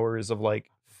 3 hours of like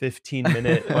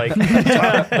 15-minute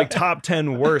like top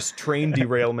 10 worst train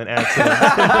derailment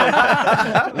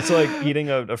accidents. It's like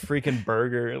eating a freaking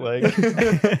burger. Like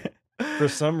for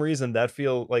some reason that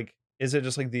feel like, is it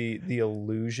just like the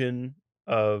illusion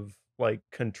of like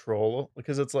control?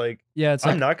 Because it's like, yeah, it's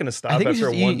I'm like, not going to stop I think after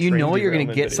it's just, one. you know you're going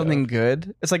to train get derailment something video.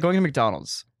 good. It's like going to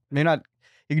McDonald's. Maybe not.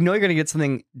 You know you're going to get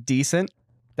something decent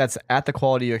that's at the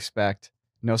quality you expect.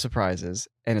 No surprises,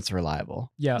 and it's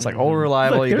reliable. yeah. It's like all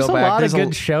reliable. Look, You there's go a back. lot There's of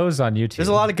good shows on YouTube. There's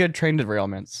a lot of good train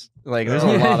derailments. Like there's a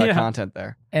Yeah. lot of Yeah. content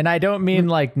there. And I don't mean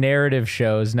like narrative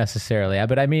shows necessarily,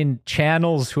 but I mean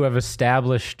channels who have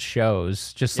established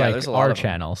shows, just Yeah, like there's a lot our of them.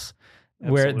 channels,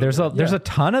 where there's a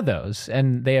ton of those,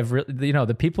 and they have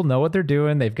the people know what they're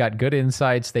doing. They've got good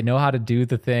insights. They know how to do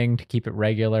the thing to keep it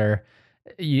regular.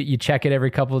 You check it every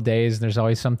couple of days, and there's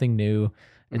always something new.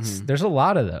 There's a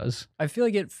lot of those. I feel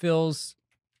like it fills,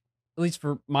 at least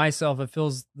for myself, it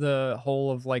fills the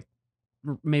whole of like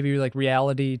maybe like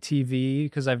reality TV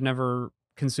because I've never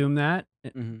consumed that.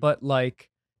 But like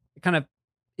it kind of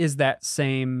is that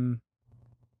same,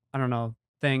 I don't know,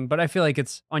 thing. But I feel like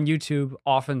it's on YouTube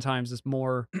oftentimes it's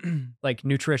more like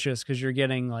nutritious because you're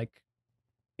getting like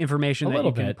information A that you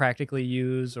little can bit. practically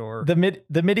use or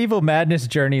The medieval madness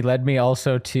journey led me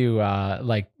also to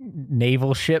like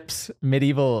naval ships,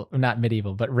 not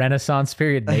medieval, but Renaissance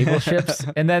period naval ships,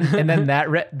 and then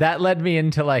that led me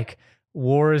into like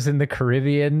wars in the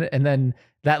Caribbean, and then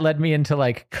that led me into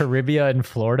like Caribbean and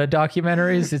Florida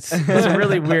documentaries. It's a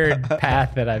really weird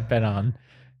path that I've been on.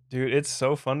 Dude, it's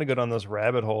so fun to go down those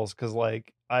rabbit holes because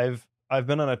like I've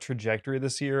been on a trajectory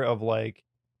this year of like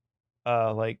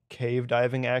cave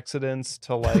diving accidents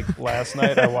to like last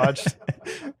night I watched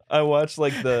I watched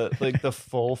the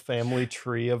full family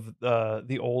tree of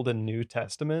the Old and New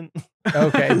Testament.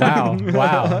 Okay.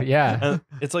 Wow. Yeah. And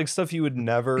it's like stuff you would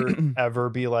never ever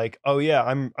be like, oh yeah,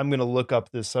 I'm gonna look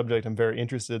up this subject. I'm very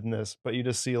interested in this. But you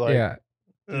just see like, Yeah.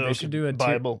 They should do a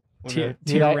Bible. tier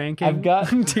Yeah, ranking. I've got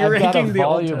tier I've got a ranking the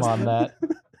Old volume on Testament.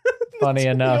 that. Funny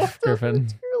enough, Griffin.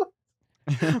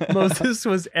 Moses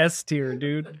was S tier,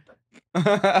 dude.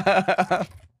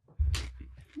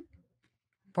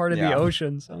 Part of the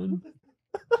ocean, son.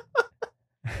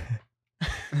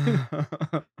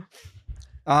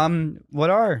 What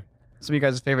are some of you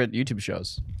guys' favorite YouTube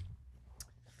shows?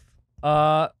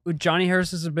 Johnny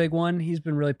Harris is a big one. He's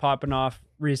been really popping off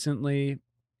recently.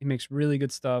 He makes really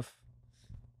good stuff.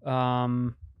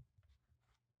 Man,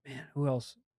 who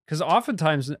else? Because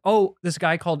oftentimes, this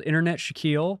guy called Internet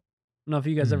Shaquille. I don't know if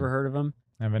you guys ever heard of him.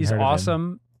 He's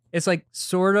awesome. It's like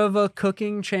sort of a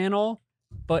cooking channel,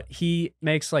 but he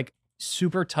makes like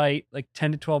super tight, like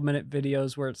 10 to 12 minute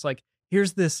videos where it's like,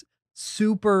 here's this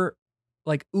super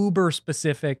like uber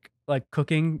specific like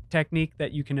cooking technique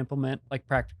that you can implement like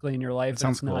practically in your life.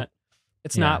 Sounds cool.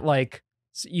 It's not like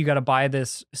you got to buy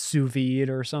this sous vide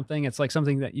or something. It's like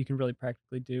something that you can really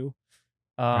practically do.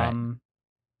 Right.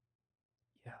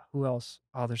 Yeah. Who else?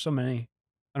 Oh, there's so many.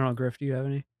 I don't know. Griff, do you have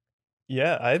any?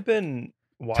 Yeah, I've been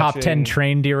watching Top 10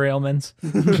 train derailments.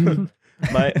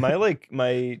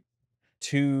 my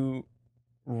two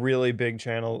really big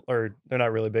channel, or they're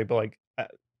not really big, but like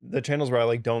the channels where I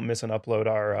like don't miss an upload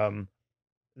are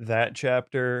That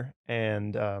Chapter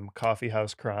and Coffee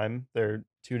House Crime. They're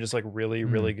two just like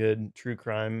really good true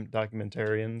crime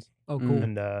documentarians. Oh, cool.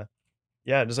 And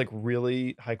yeah, just like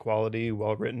really high quality,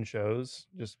 well written shows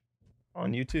just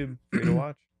on YouTube, free to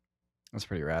watch. That's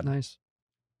pretty rad. Nice.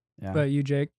 Yeah. But you,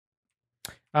 Jake?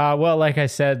 Well, like I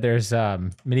said, there's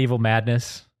Medieval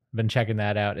Madness. Been checking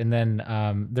that out. And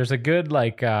then there's a good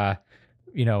like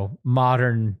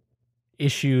modern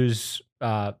issues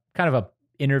kind of a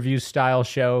interview style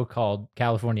show called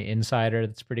California Insider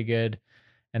that's pretty good.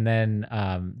 And then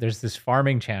there's this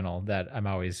farming channel that I'm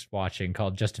always watching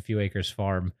called Just a Few Acres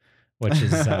Farm, which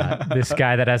is this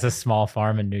guy that has a small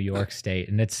farm in New York State,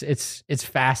 and it's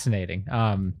fascinating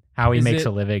how he makes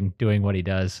a living doing what he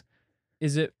does.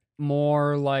 Is it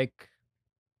more like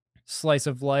slice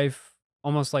of life,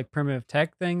 almost like primitive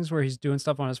tech things where he's doing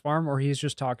stuff on his farm, or he's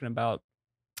just talking about?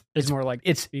 It's more like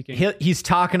speaking. He's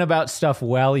talking about stuff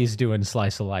while he's doing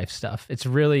slice of life stuff. It's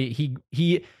really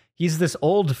he's this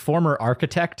old former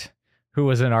architect who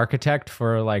was an architect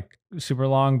for like super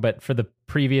long, but for the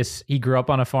previous, he grew up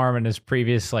on a farm and his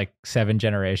previous like 7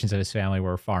 generations of his family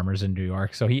were farmers in New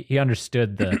York. So he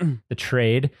understood the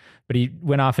trade, but he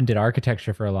went off and did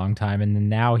architecture for a long time. And then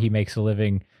now he makes a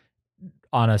living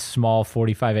on a small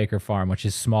 45-acre farm, which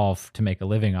is small to make a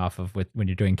living off of when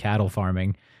you're doing cattle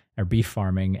farming or beef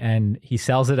farming. And he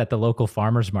sells it at the local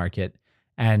farmers market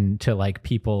and to like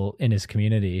people in his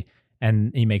community.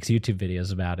 And he makes YouTube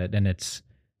videos about it. And it's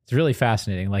really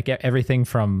fascinating. Like everything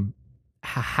from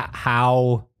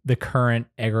how the current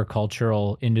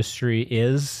agricultural industry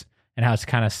is and how it's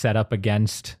kind of set up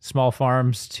against small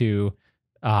farms to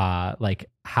like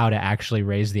how to actually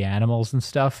raise the animals and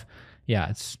stuff. Yeah,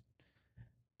 it's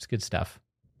good stuff.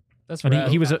 That's right. rad.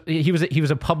 He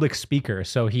was a public speaker,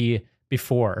 so he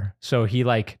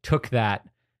like took that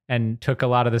and took a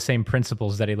lot of the same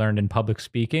principles that he learned in public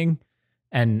speaking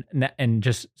and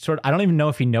just sort of, I don't even know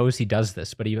if he knows he does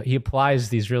this, but he applies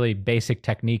these really basic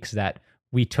techniques that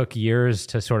we took years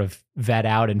to sort of vet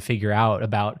out and figure out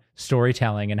about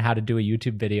storytelling and how to do a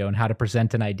YouTube video and how to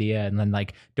present an idea, and then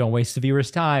like don't waste the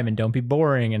viewer's time and don't be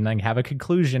boring and then have a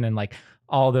conclusion and like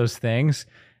all those things.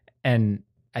 And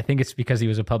I think it's because he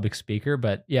was a public speaker,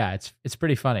 but yeah, it's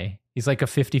pretty funny. He's like a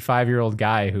 55-year-old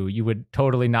guy who you would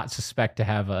totally not suspect to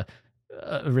have a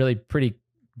really pretty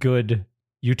good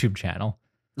YouTube channel.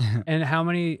 And how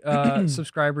many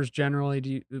subscribers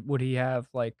generally would he have?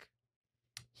 Like,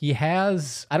 he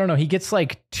has, I don't know, he gets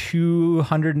like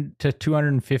 200 to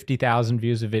 250,000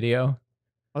 views a video.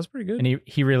 That's pretty good. And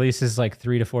he releases like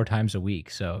 3 to 4 times a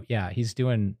week. So yeah, he's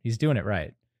doing it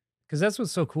right. Because that's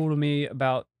what's so cool to me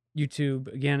about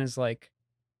YouTube, again, is like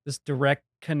this direct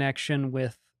connection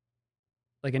with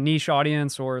like a niche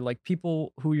audience or like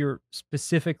people who you're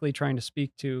specifically trying to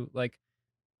speak to. Like,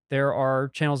 there are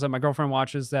channels that my girlfriend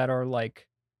watches that are like,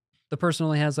 the person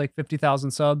only has like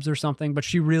 50,000 subs or something, but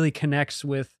she really connects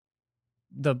with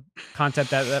the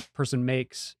content that person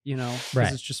makes, because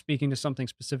right. It's just speaking to something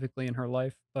specifically in her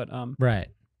life. But right.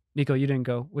 Nico, you didn't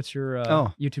go. What's your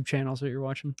YouTube channels that you're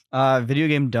watching? Video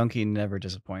Game Donkey never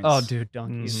disappoints. Oh, dude,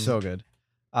 Donkey. He's so good.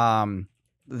 I'm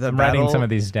writing some of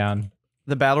these down.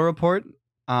 The Battle Report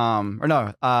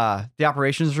The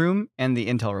operations room and the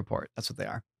intel report. That's what they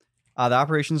are. The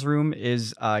operations room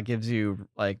is gives you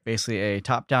like basically a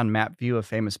top-down map view of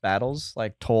famous battles,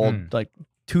 like told like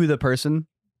to the person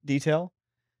detail.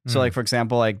 So like for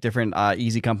example, like different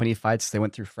Easy Company fights, they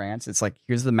went through France. It's like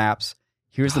here's the maps,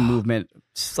 here's the movement,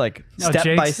 like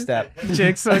step by step.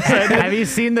 Jake's so excited. Have you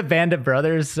seen the Band of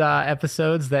Brothers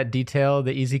episodes that detail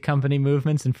the Easy Company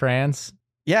movements in France?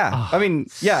 Yeah, Oh, I mean,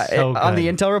 yeah, so on the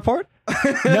good. intel report.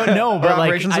 No, but like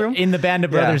operations room? in the Band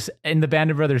of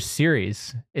Brothers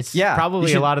series, it's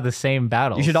probably a lot of the same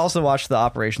battles. You should also watch the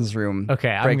operations room. Okay,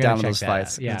 I'm breakdown gonna of check those that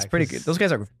fights. out. Yeah, it's pretty good. Those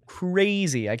guys are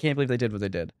crazy. I can't believe they did what they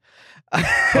did.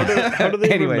 How do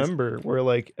they Anyways. remember where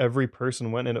like every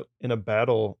person went in a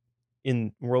battle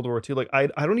in World War II? Like I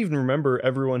don't even remember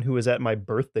everyone who was at my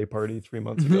birthday party 3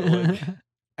 months ago. Like,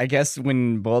 I guess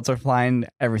when bullets are flying,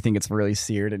 everything gets really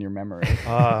seared in your memory.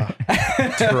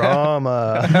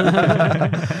 Trauma.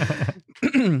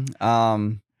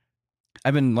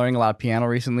 I've been learning a lot of piano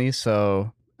recently.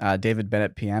 So David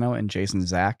Bennett piano and Jason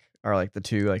Zach are like the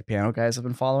two like piano guys I've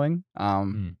been following.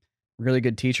 Really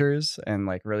good teachers and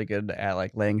like really good at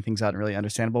like laying things out in a really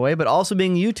understandable way, but also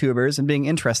being YouTubers and being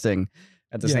interesting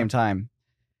at the same time.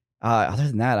 Other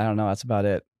than that, I don't know. That's about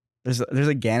it. There's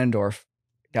a Ganondorf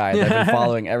guy that I've been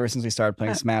following ever since we started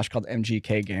playing Smash called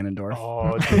MGK Ganondorf.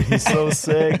 Oh, dude, he's so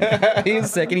sick. He's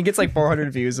sick, and he gets like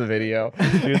 400 views a video.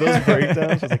 Dude, those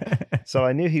breakdowns. So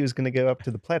I knew he was going to go up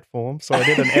to the platform, so I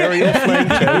did an aerial flame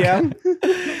choke. Yeah.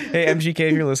 Hey, MGK,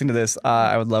 if you're listening to this,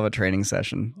 I would love a training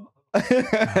session.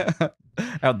 I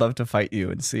would love to fight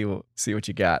you and see what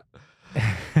you got.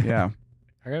 Yeah.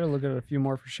 I gotta look at a few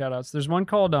more for shout outs. There's one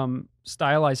called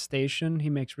Stylized Station. He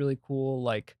makes really cool,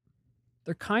 like,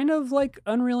 they're kind of like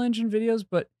Unreal Engine videos,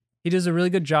 but he does a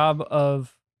really good job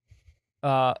of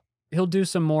he'll do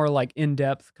some more like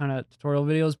in-depth kind of tutorial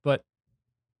videos, but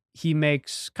he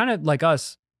makes kind of like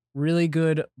us really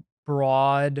good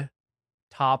broad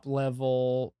top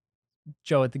level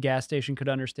Joe at the gas station could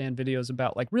understand videos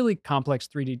about like really complex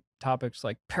 3D topics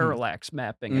like parallax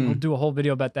mapping, and he'll do a whole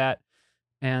video about that.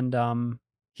 And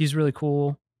he's really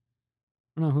cool.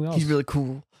 I don't know who else. He's really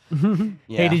cool. Yeah.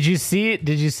 Hey, did you see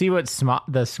what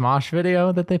the Smosh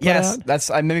video that they put out? Yes,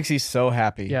 that makes me so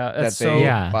happy. Yeah, that that's they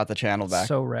so- bought the channel back.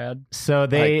 So rad. So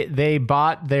they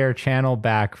bought their channel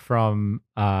back from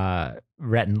Rhett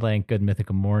and Link, Good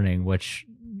Mythical Morning, which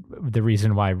the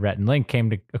reason why Rhett and Link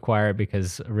came to acquire it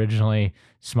because originally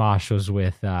Smosh was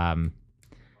with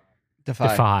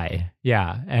Defy.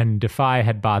 Yeah, and Defy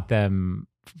had bought them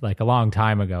like a long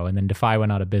time ago, and then Defy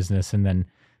went out of business, and then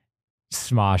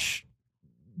Smosh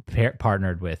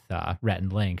partnered with Rhett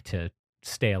and Link to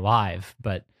stay alive.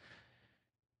 But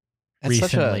That's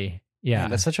recently,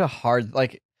 that's such a hard,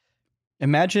 like,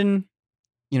 imagine,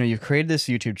 you've created this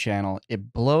YouTube channel,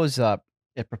 it blows up,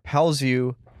 it propels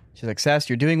you to success,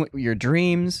 you're doing your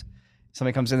dreams,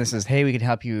 somebody comes in and says, hey, we can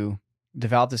help you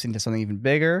develop this into something even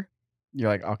bigger. You're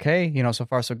like, okay, so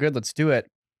far so good, let's do it.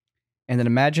 And then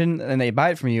imagine, and they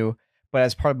buy it from you, but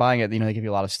as part of buying it, they give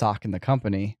you a lot of stock in the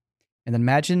company. And then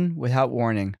imagine, without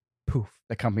warning, poof,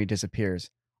 the company disappears.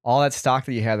 All that stock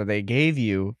that you had that they gave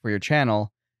you for your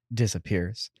channel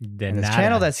disappears. And this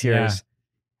channel that's yours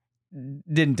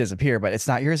didn't disappear, but it's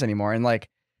not yours anymore. And like,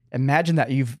 imagine that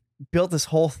you've built this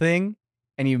whole thing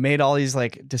and you've made all these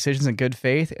like decisions in good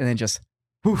faith, and then just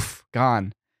poof,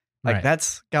 gone. Like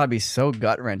that's gotta be so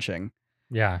gut wrenching.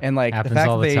 Yeah. And like happens the fact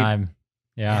all that the time.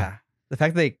 Yeah. The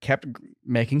fact that they kept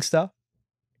making stuff,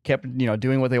 kept,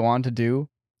 doing what they wanted to do.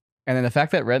 And then the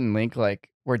fact that Rhett and Link like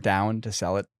were down to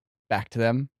sell it back to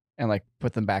them and like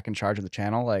put them back in charge of the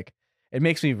channel, like it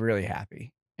makes me really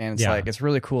happy. And it's like, it's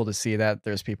really cool to see that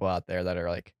there's people out there that are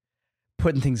like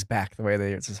putting things back the way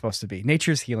they're supposed to be.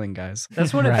 Nature's healing, guys.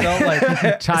 That's what it felt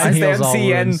like. Time heals all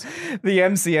wounds. The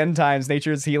MCN times,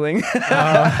 nature's healing. Oh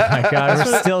my God,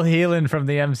 we're still healing from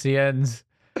the MCNs.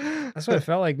 That's what it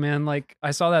felt like, man. Like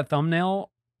I saw that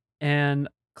thumbnail and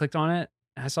clicked on it.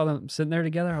 And I saw them sitting there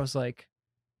together. I was like,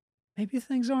 maybe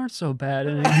things aren't so bad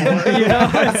anymore.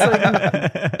 It's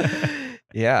like,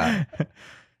 yeah.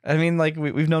 I mean, like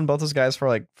we've known both those guys for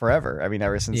like forever. I mean,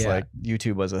 ever since like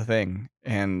YouTube was a thing,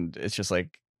 and it's just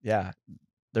like, yeah,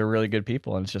 they're really good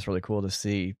people, and it's just really cool to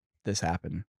see this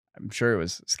happen. I'm sure it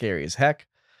was scary as heck.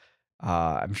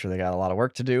 I'm sure they got a lot of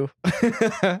work to do,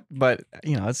 but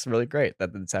it's really great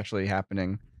that it's actually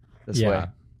happening this way.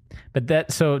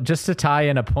 But so just to tie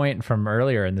in a point from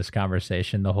earlier in this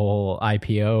conversation, the whole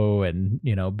IPO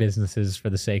and, businesses for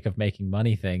the sake of making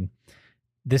money thing.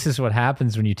 This is what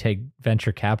happens when you take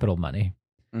venture capital money.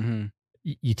 Mm-hmm.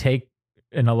 You take,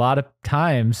 and a lot of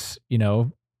times,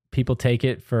 people take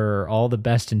it for all the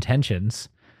best intentions,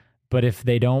 But if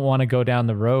they don't want to go down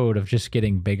the road of just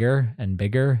getting bigger and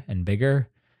bigger and bigger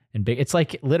and big, it's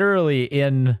like literally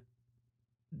in,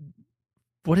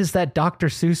 what is that Dr.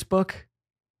 Seuss book?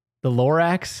 The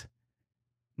Lorax?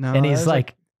 No, And he's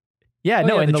like, in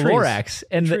the trees. Lorax.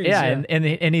 And Trees,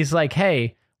 and he's like,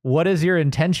 hey, what is your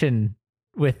intention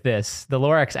with this? The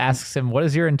Lorax asks him, what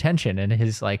is your intention? And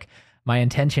he's like, my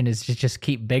intention is to just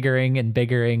keep biggering and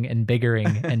biggering and biggering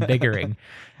and biggering.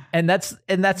 And that's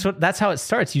how it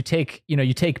starts. You take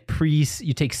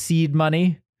seed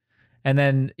money, and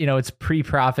then, it's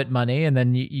pre-profit money. And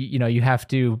then you have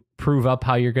to prove up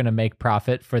how you're going to make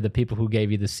profit for the people who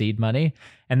gave you the seed money.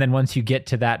 And then once you get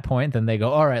to that point, then they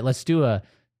go, all right, let's do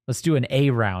an A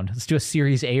round. Let's do a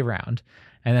series A round.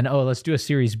 And then, let's do a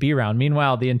series B round.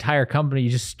 Meanwhile, the entire company, you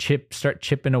just start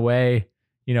chipping away,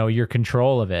 your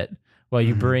control of it. Well,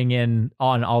 you bring in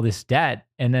on all this debt,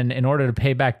 and then in order to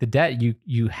pay back the debt,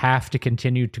 you have to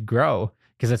continue to grow,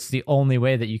 because that's the only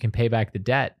way that you can pay back the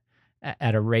debt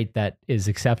at a rate that is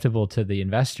acceptable to the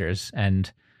investors. And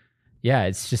yeah,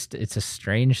 it's a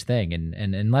strange thing.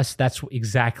 And unless that's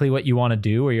exactly what you want to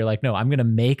do, where you're like, no, I'm going to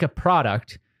make a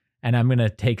product, and I'm going to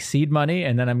take seed money,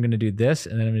 and then I'm going to do this,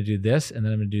 and then I'm going to do this, and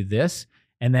then I'm going to do this,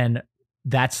 and then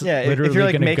that's literally if you're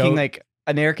like going to making go, like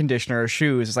an air conditioner or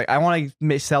shoes, it's like, I want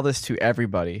to sell this to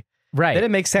everybody. right. Then it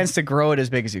makes sense to grow it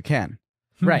as big as you can.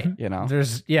 Right.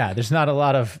 There's not a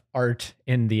lot of art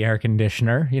in the air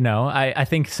conditioner. I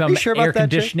think some sure about air that,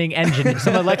 conditioning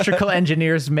some electrical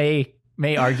engineers may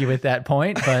argue with that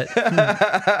point, but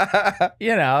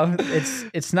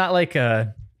it's not like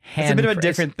a hand. It's a bit of a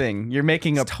different thing. You're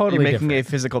making totally you're making a different.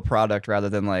 physical product rather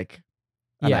than like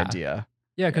an idea.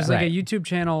 Yeah, because Yeah. like Right. a YouTube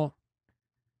channel,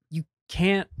 you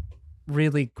can't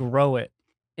really grow it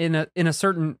in a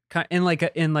certain kind, in like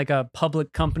a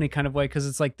public company kind of way, because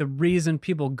it's like the reason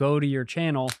people go to your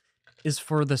channel is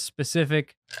for the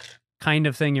specific kind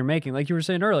of thing you're making. Like you were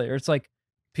saying earlier, it's like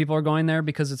people are going there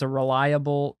because it's a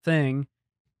reliable thing,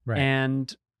 Right.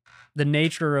 and the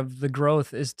nature of the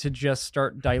growth is to just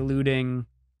start diluting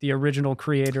the original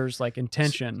creator's like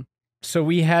intention. So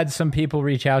we had some people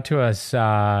reach out to us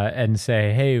and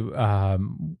say, hey,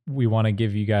 we want to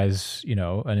give you guys,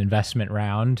 an investment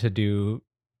round to do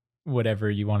whatever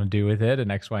you want to do with it,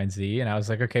 and X, Y, and Z. And I was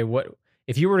like, okay, what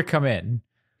if you were to come in,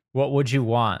 what would you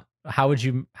want? How would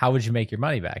you make your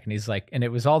money back? And he's like, and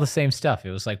it was all the same stuff.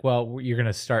 It was like, well, you're going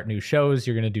to start new shows,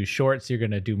 you're going to do shorts, you're going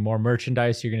to do more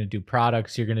merchandise, you're going to do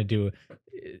products, you're going to do,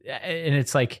 and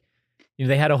it's like,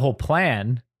 they had a whole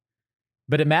plan.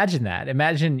 But imagine that.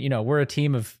 Imagine, we're a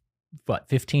team of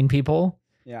 15 people.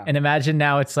 Yeah. And imagine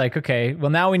now it's like, okay,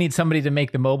 well, now we need somebody to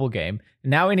make the mobile game.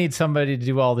 Now we need somebody to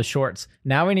do all the shorts.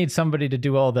 Now we need somebody to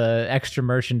do all the extra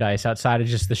merchandise outside of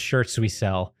just the shirts we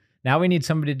sell. Now we need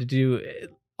somebody to do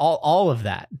all of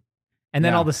that. And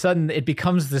then all of a sudden it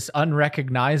becomes this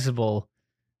unrecognizable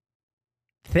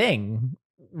thing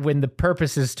when the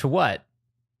purpose is to what?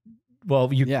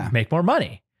 Well, you make more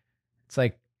money. It's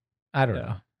like, I don't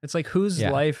know. It's like whose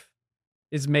life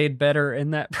is made better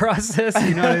in that process.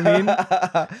 You know what I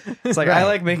mean? It's like, I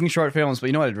like making short films, but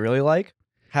you know what I'd really like?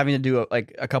 Having to do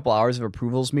a couple hours of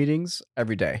approvals meetings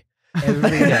every day. Every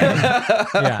day.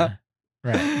 Yeah.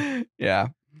 Right. Yeah.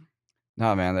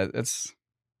 No, man, that's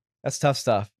tough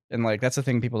stuff. And like, that's the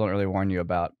thing people don't really warn you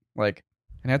about. Like,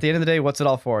 and at the end of the day, what's it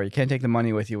all for? You can't take the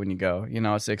money with you when you go.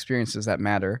 It's the experiences that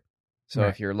matter. So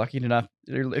if you're lucky enough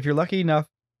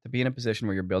to be in a position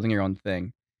where you're building your own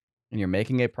thing and you're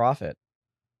making a profit,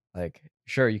 like,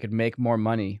 sure, you could make more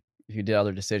money if you did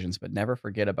other decisions, but never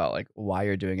forget about like why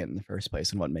you're doing it in the first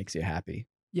place and what makes you happy.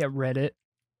 Yeah, Reddit.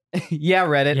 Yeah,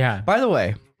 Reddit. Yeah. By the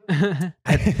way,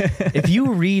 if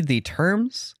you read the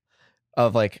terms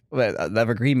of like of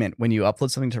agreement when you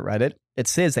upload something to Reddit, it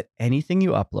says that anything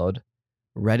you upload,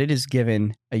 Reddit is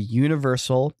given a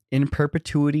universal in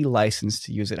perpetuity license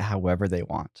to use it however they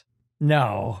want.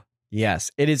 No.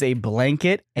 Yes, it is a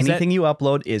blanket. Anything you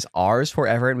upload is ours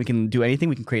forever, and we can do anything.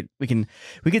 We can create. We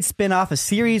could spin off a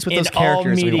series with those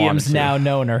characters. All mediums we wanted to. now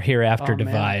known or hereafter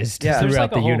devised Yeah. There's throughout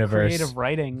like a the whole universe. creative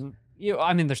writing.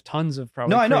 I mean, there's tons of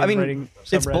probably. No, I know. I creative mean, writing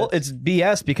it's subreddits. it's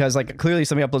BS because like clearly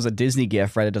somebody uploads a Disney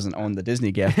GIF. Reddit doesn't own the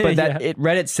Disney GIF, but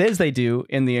Reddit says they do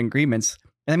in the agreements.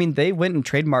 And I mean, they went and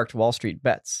trademarked Wall Street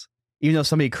Bets, even though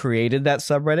somebody created that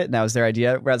subreddit and that was their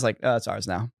idea. Reddit's like, oh, it's ours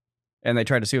now, and they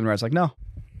tried to sue them. Reddit's like, no.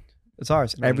 It's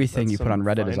ours. Everything you put on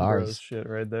Reddit is ours. Shit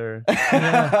right there. My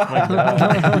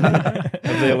God.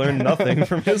 Have they learned nothing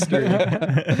from history?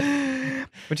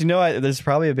 But there's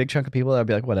probably a big chunk of people that'll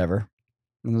be like, whatever,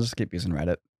 and they'll just keep using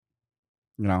Reddit.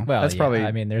 Well, that's probably.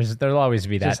 I mean, there'll always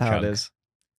be that just how chunk. it is.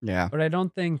 Yeah, But I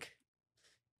don't think,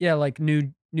 like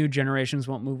new generations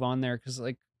won't move on there because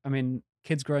like I mean,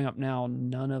 kids growing up now,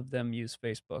 none of them use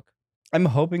Facebook. I'm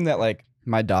hoping that like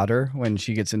my daughter, when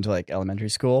she gets into like elementary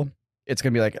school, it's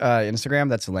gonna be like Instagram,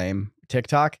 that's lame.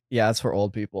 TikTok, yeah, that's for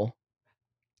old people.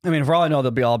 I mean, for all I know,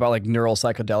 they'll be all about like neural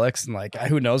psychedelics and like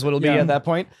who knows what it'll be Yeah. at that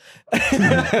point. It's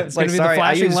like gonna be sorry, the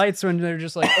flashing I use, lights when they're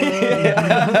just like,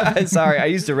 sorry, I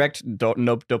use direct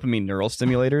dopamine neural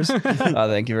stimulators.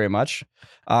 Thank you very much.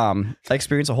 I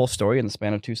experienced a whole story in the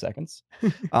span of 2 seconds.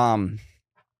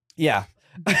 Yeah,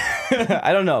 I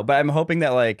don't know, but I'm hoping that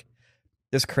like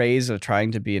this craze of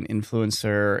trying to be an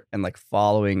influencer and like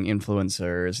following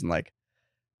influencers and like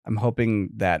I'm hoping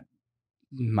that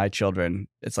my children,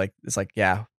 it's like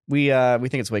yeah, we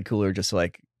think it's way cooler just to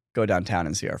like go downtown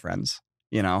and see our friends,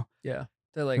 you know. yeah,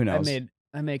 they're like, Who knows?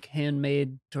 I make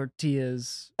handmade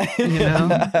tortillas, you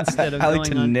know, instead of I going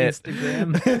like to on knit.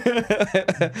 Instagram.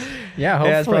 Yeah, it's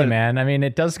hopefully, probably- man. I mean,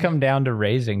 it does come down to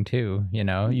raising too. You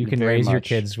know, you can Very raise your much.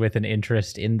 kids with an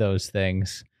interest in those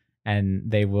things, and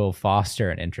they will foster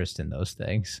an interest in those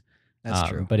things. That's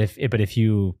true. But if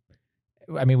you,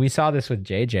 I mean, we saw this with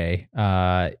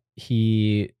JJ.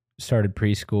 He started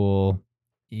preschool.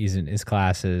 He's in his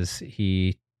classes.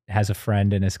 He has a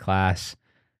friend in his class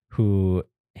who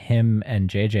him and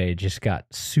JJ just got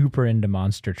super into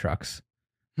monster trucks.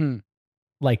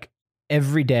 Like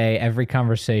every day, every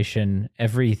conversation,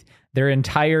 their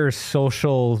entire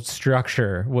social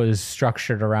structure was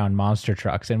structured around monster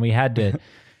trucks. And we had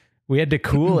to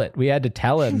cool it. We had to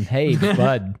tell him, hey,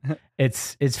 bud,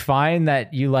 it's fine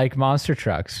that you like monster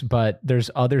trucks, but there's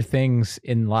other things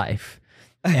in life.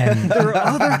 And There are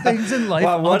other things in life.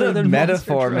 Wow, what other a than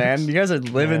metaphor, monster man! trucks. You guys are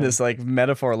living Yeah. this like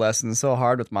metaphor lesson so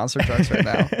hard with monster trucks right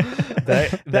now.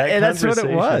 that's what it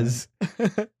was.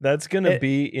 That's gonna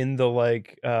be in the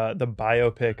like the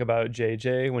biopic about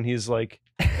JJ when he's like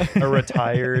a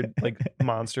retired like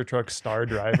monster truck star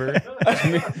driver.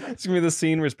 It's gonna be the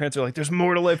scene where his parents are like, "There's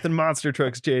more to life than monster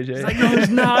trucks, JJ." It's like, no, there's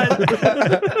not.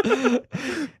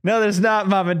 No, there's not,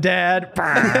 Mom and Dad.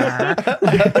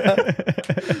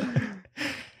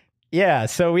 Yeah,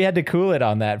 so we had to cool it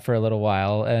on that for a little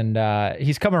while, and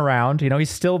he's come around. You know, he's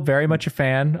still very much a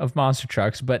fan of monster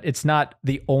trucks, but it's not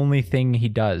the only thing he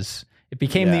does. It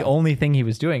became Yeah. the only thing he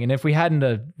was doing, and if we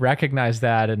hadn't recognized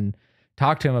that and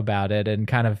talked to him about it and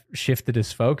kind of shifted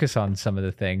his focus on some of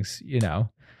the things, you know,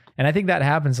 and I think that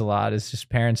happens a lot. Is just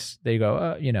parents, they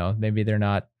go, you know, maybe they're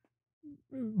not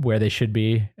where they should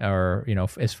be, or you know,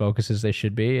 as focused as they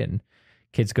should be, and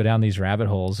kids go down these rabbit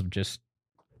holes of just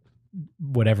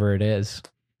whatever it is.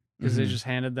 Because they just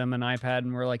handed them an iPad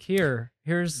and we're like,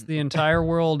 here's the entire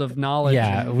world of knowledge.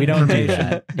 Yeah, and we don't do information.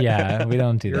 that. Yeah, we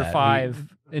don't do You're that.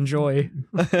 5. Enjoy.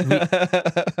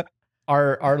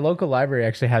 Our local library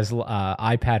actually has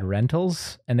iPad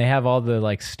rentals, and they have all the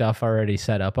like stuff already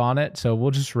set up on it. So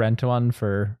we'll just rent one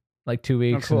for like 2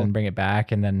 weeks cool. and then bring it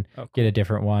back, and then Oh, get a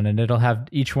different one. And it'll have,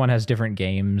 each one has different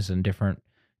games and different,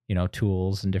 you know,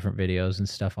 tools and different videos and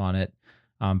stuff on it.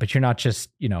 But you're not just,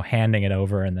 you know, handing it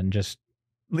over and then just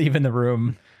leaving the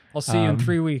room. I'll see you in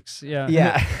 3 weeks. Yeah.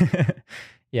 Yeah.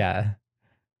 Yeah.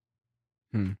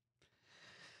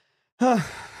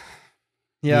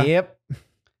 Yeah. Yep.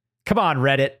 Come on,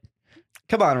 Reddit.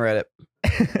 Come on, Reddit.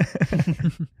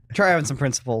 Try having some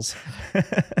principles.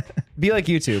 Be like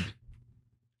YouTube.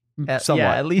 Somewhat.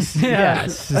 Yeah, at least,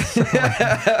 yes.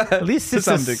 At least it's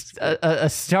a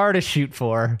star to shoot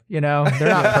for. You know, they're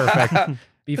not perfect.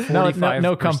 Be No, 45%.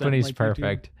 no company's like YouTube.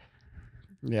 perfect.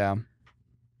 Yeah.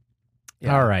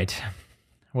 All right.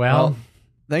 Well,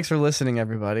 Thanks for listening,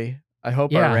 everybody. I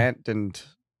hope Yeah. our rant didn't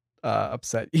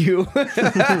upset you.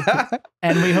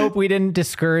 and we hope we didn't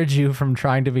discourage you from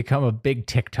trying to become a big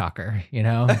TikToker. You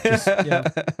know, just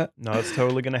No, it's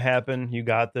totally gonna happen. You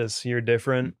got this. You're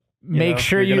different. make know,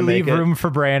 sure you're you gonna make leave it. room for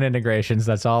brand integrations.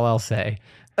 That's all I'll say.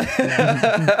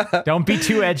 Don't be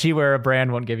too edgy where a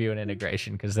brand won't give you an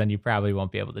integration, because then you probably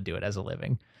won't be able to do it as a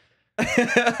living.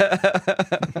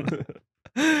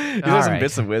 There's All some right.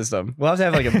 bits of wisdom. We'll have to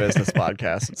have like a business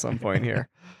podcast at some point here.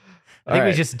 I think All we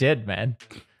right. just did, man.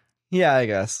 Yeah, I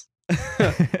guess. All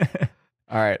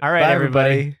right. All right, Bye,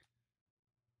 everybody.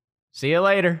 See you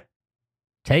later.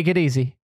 Take it easy.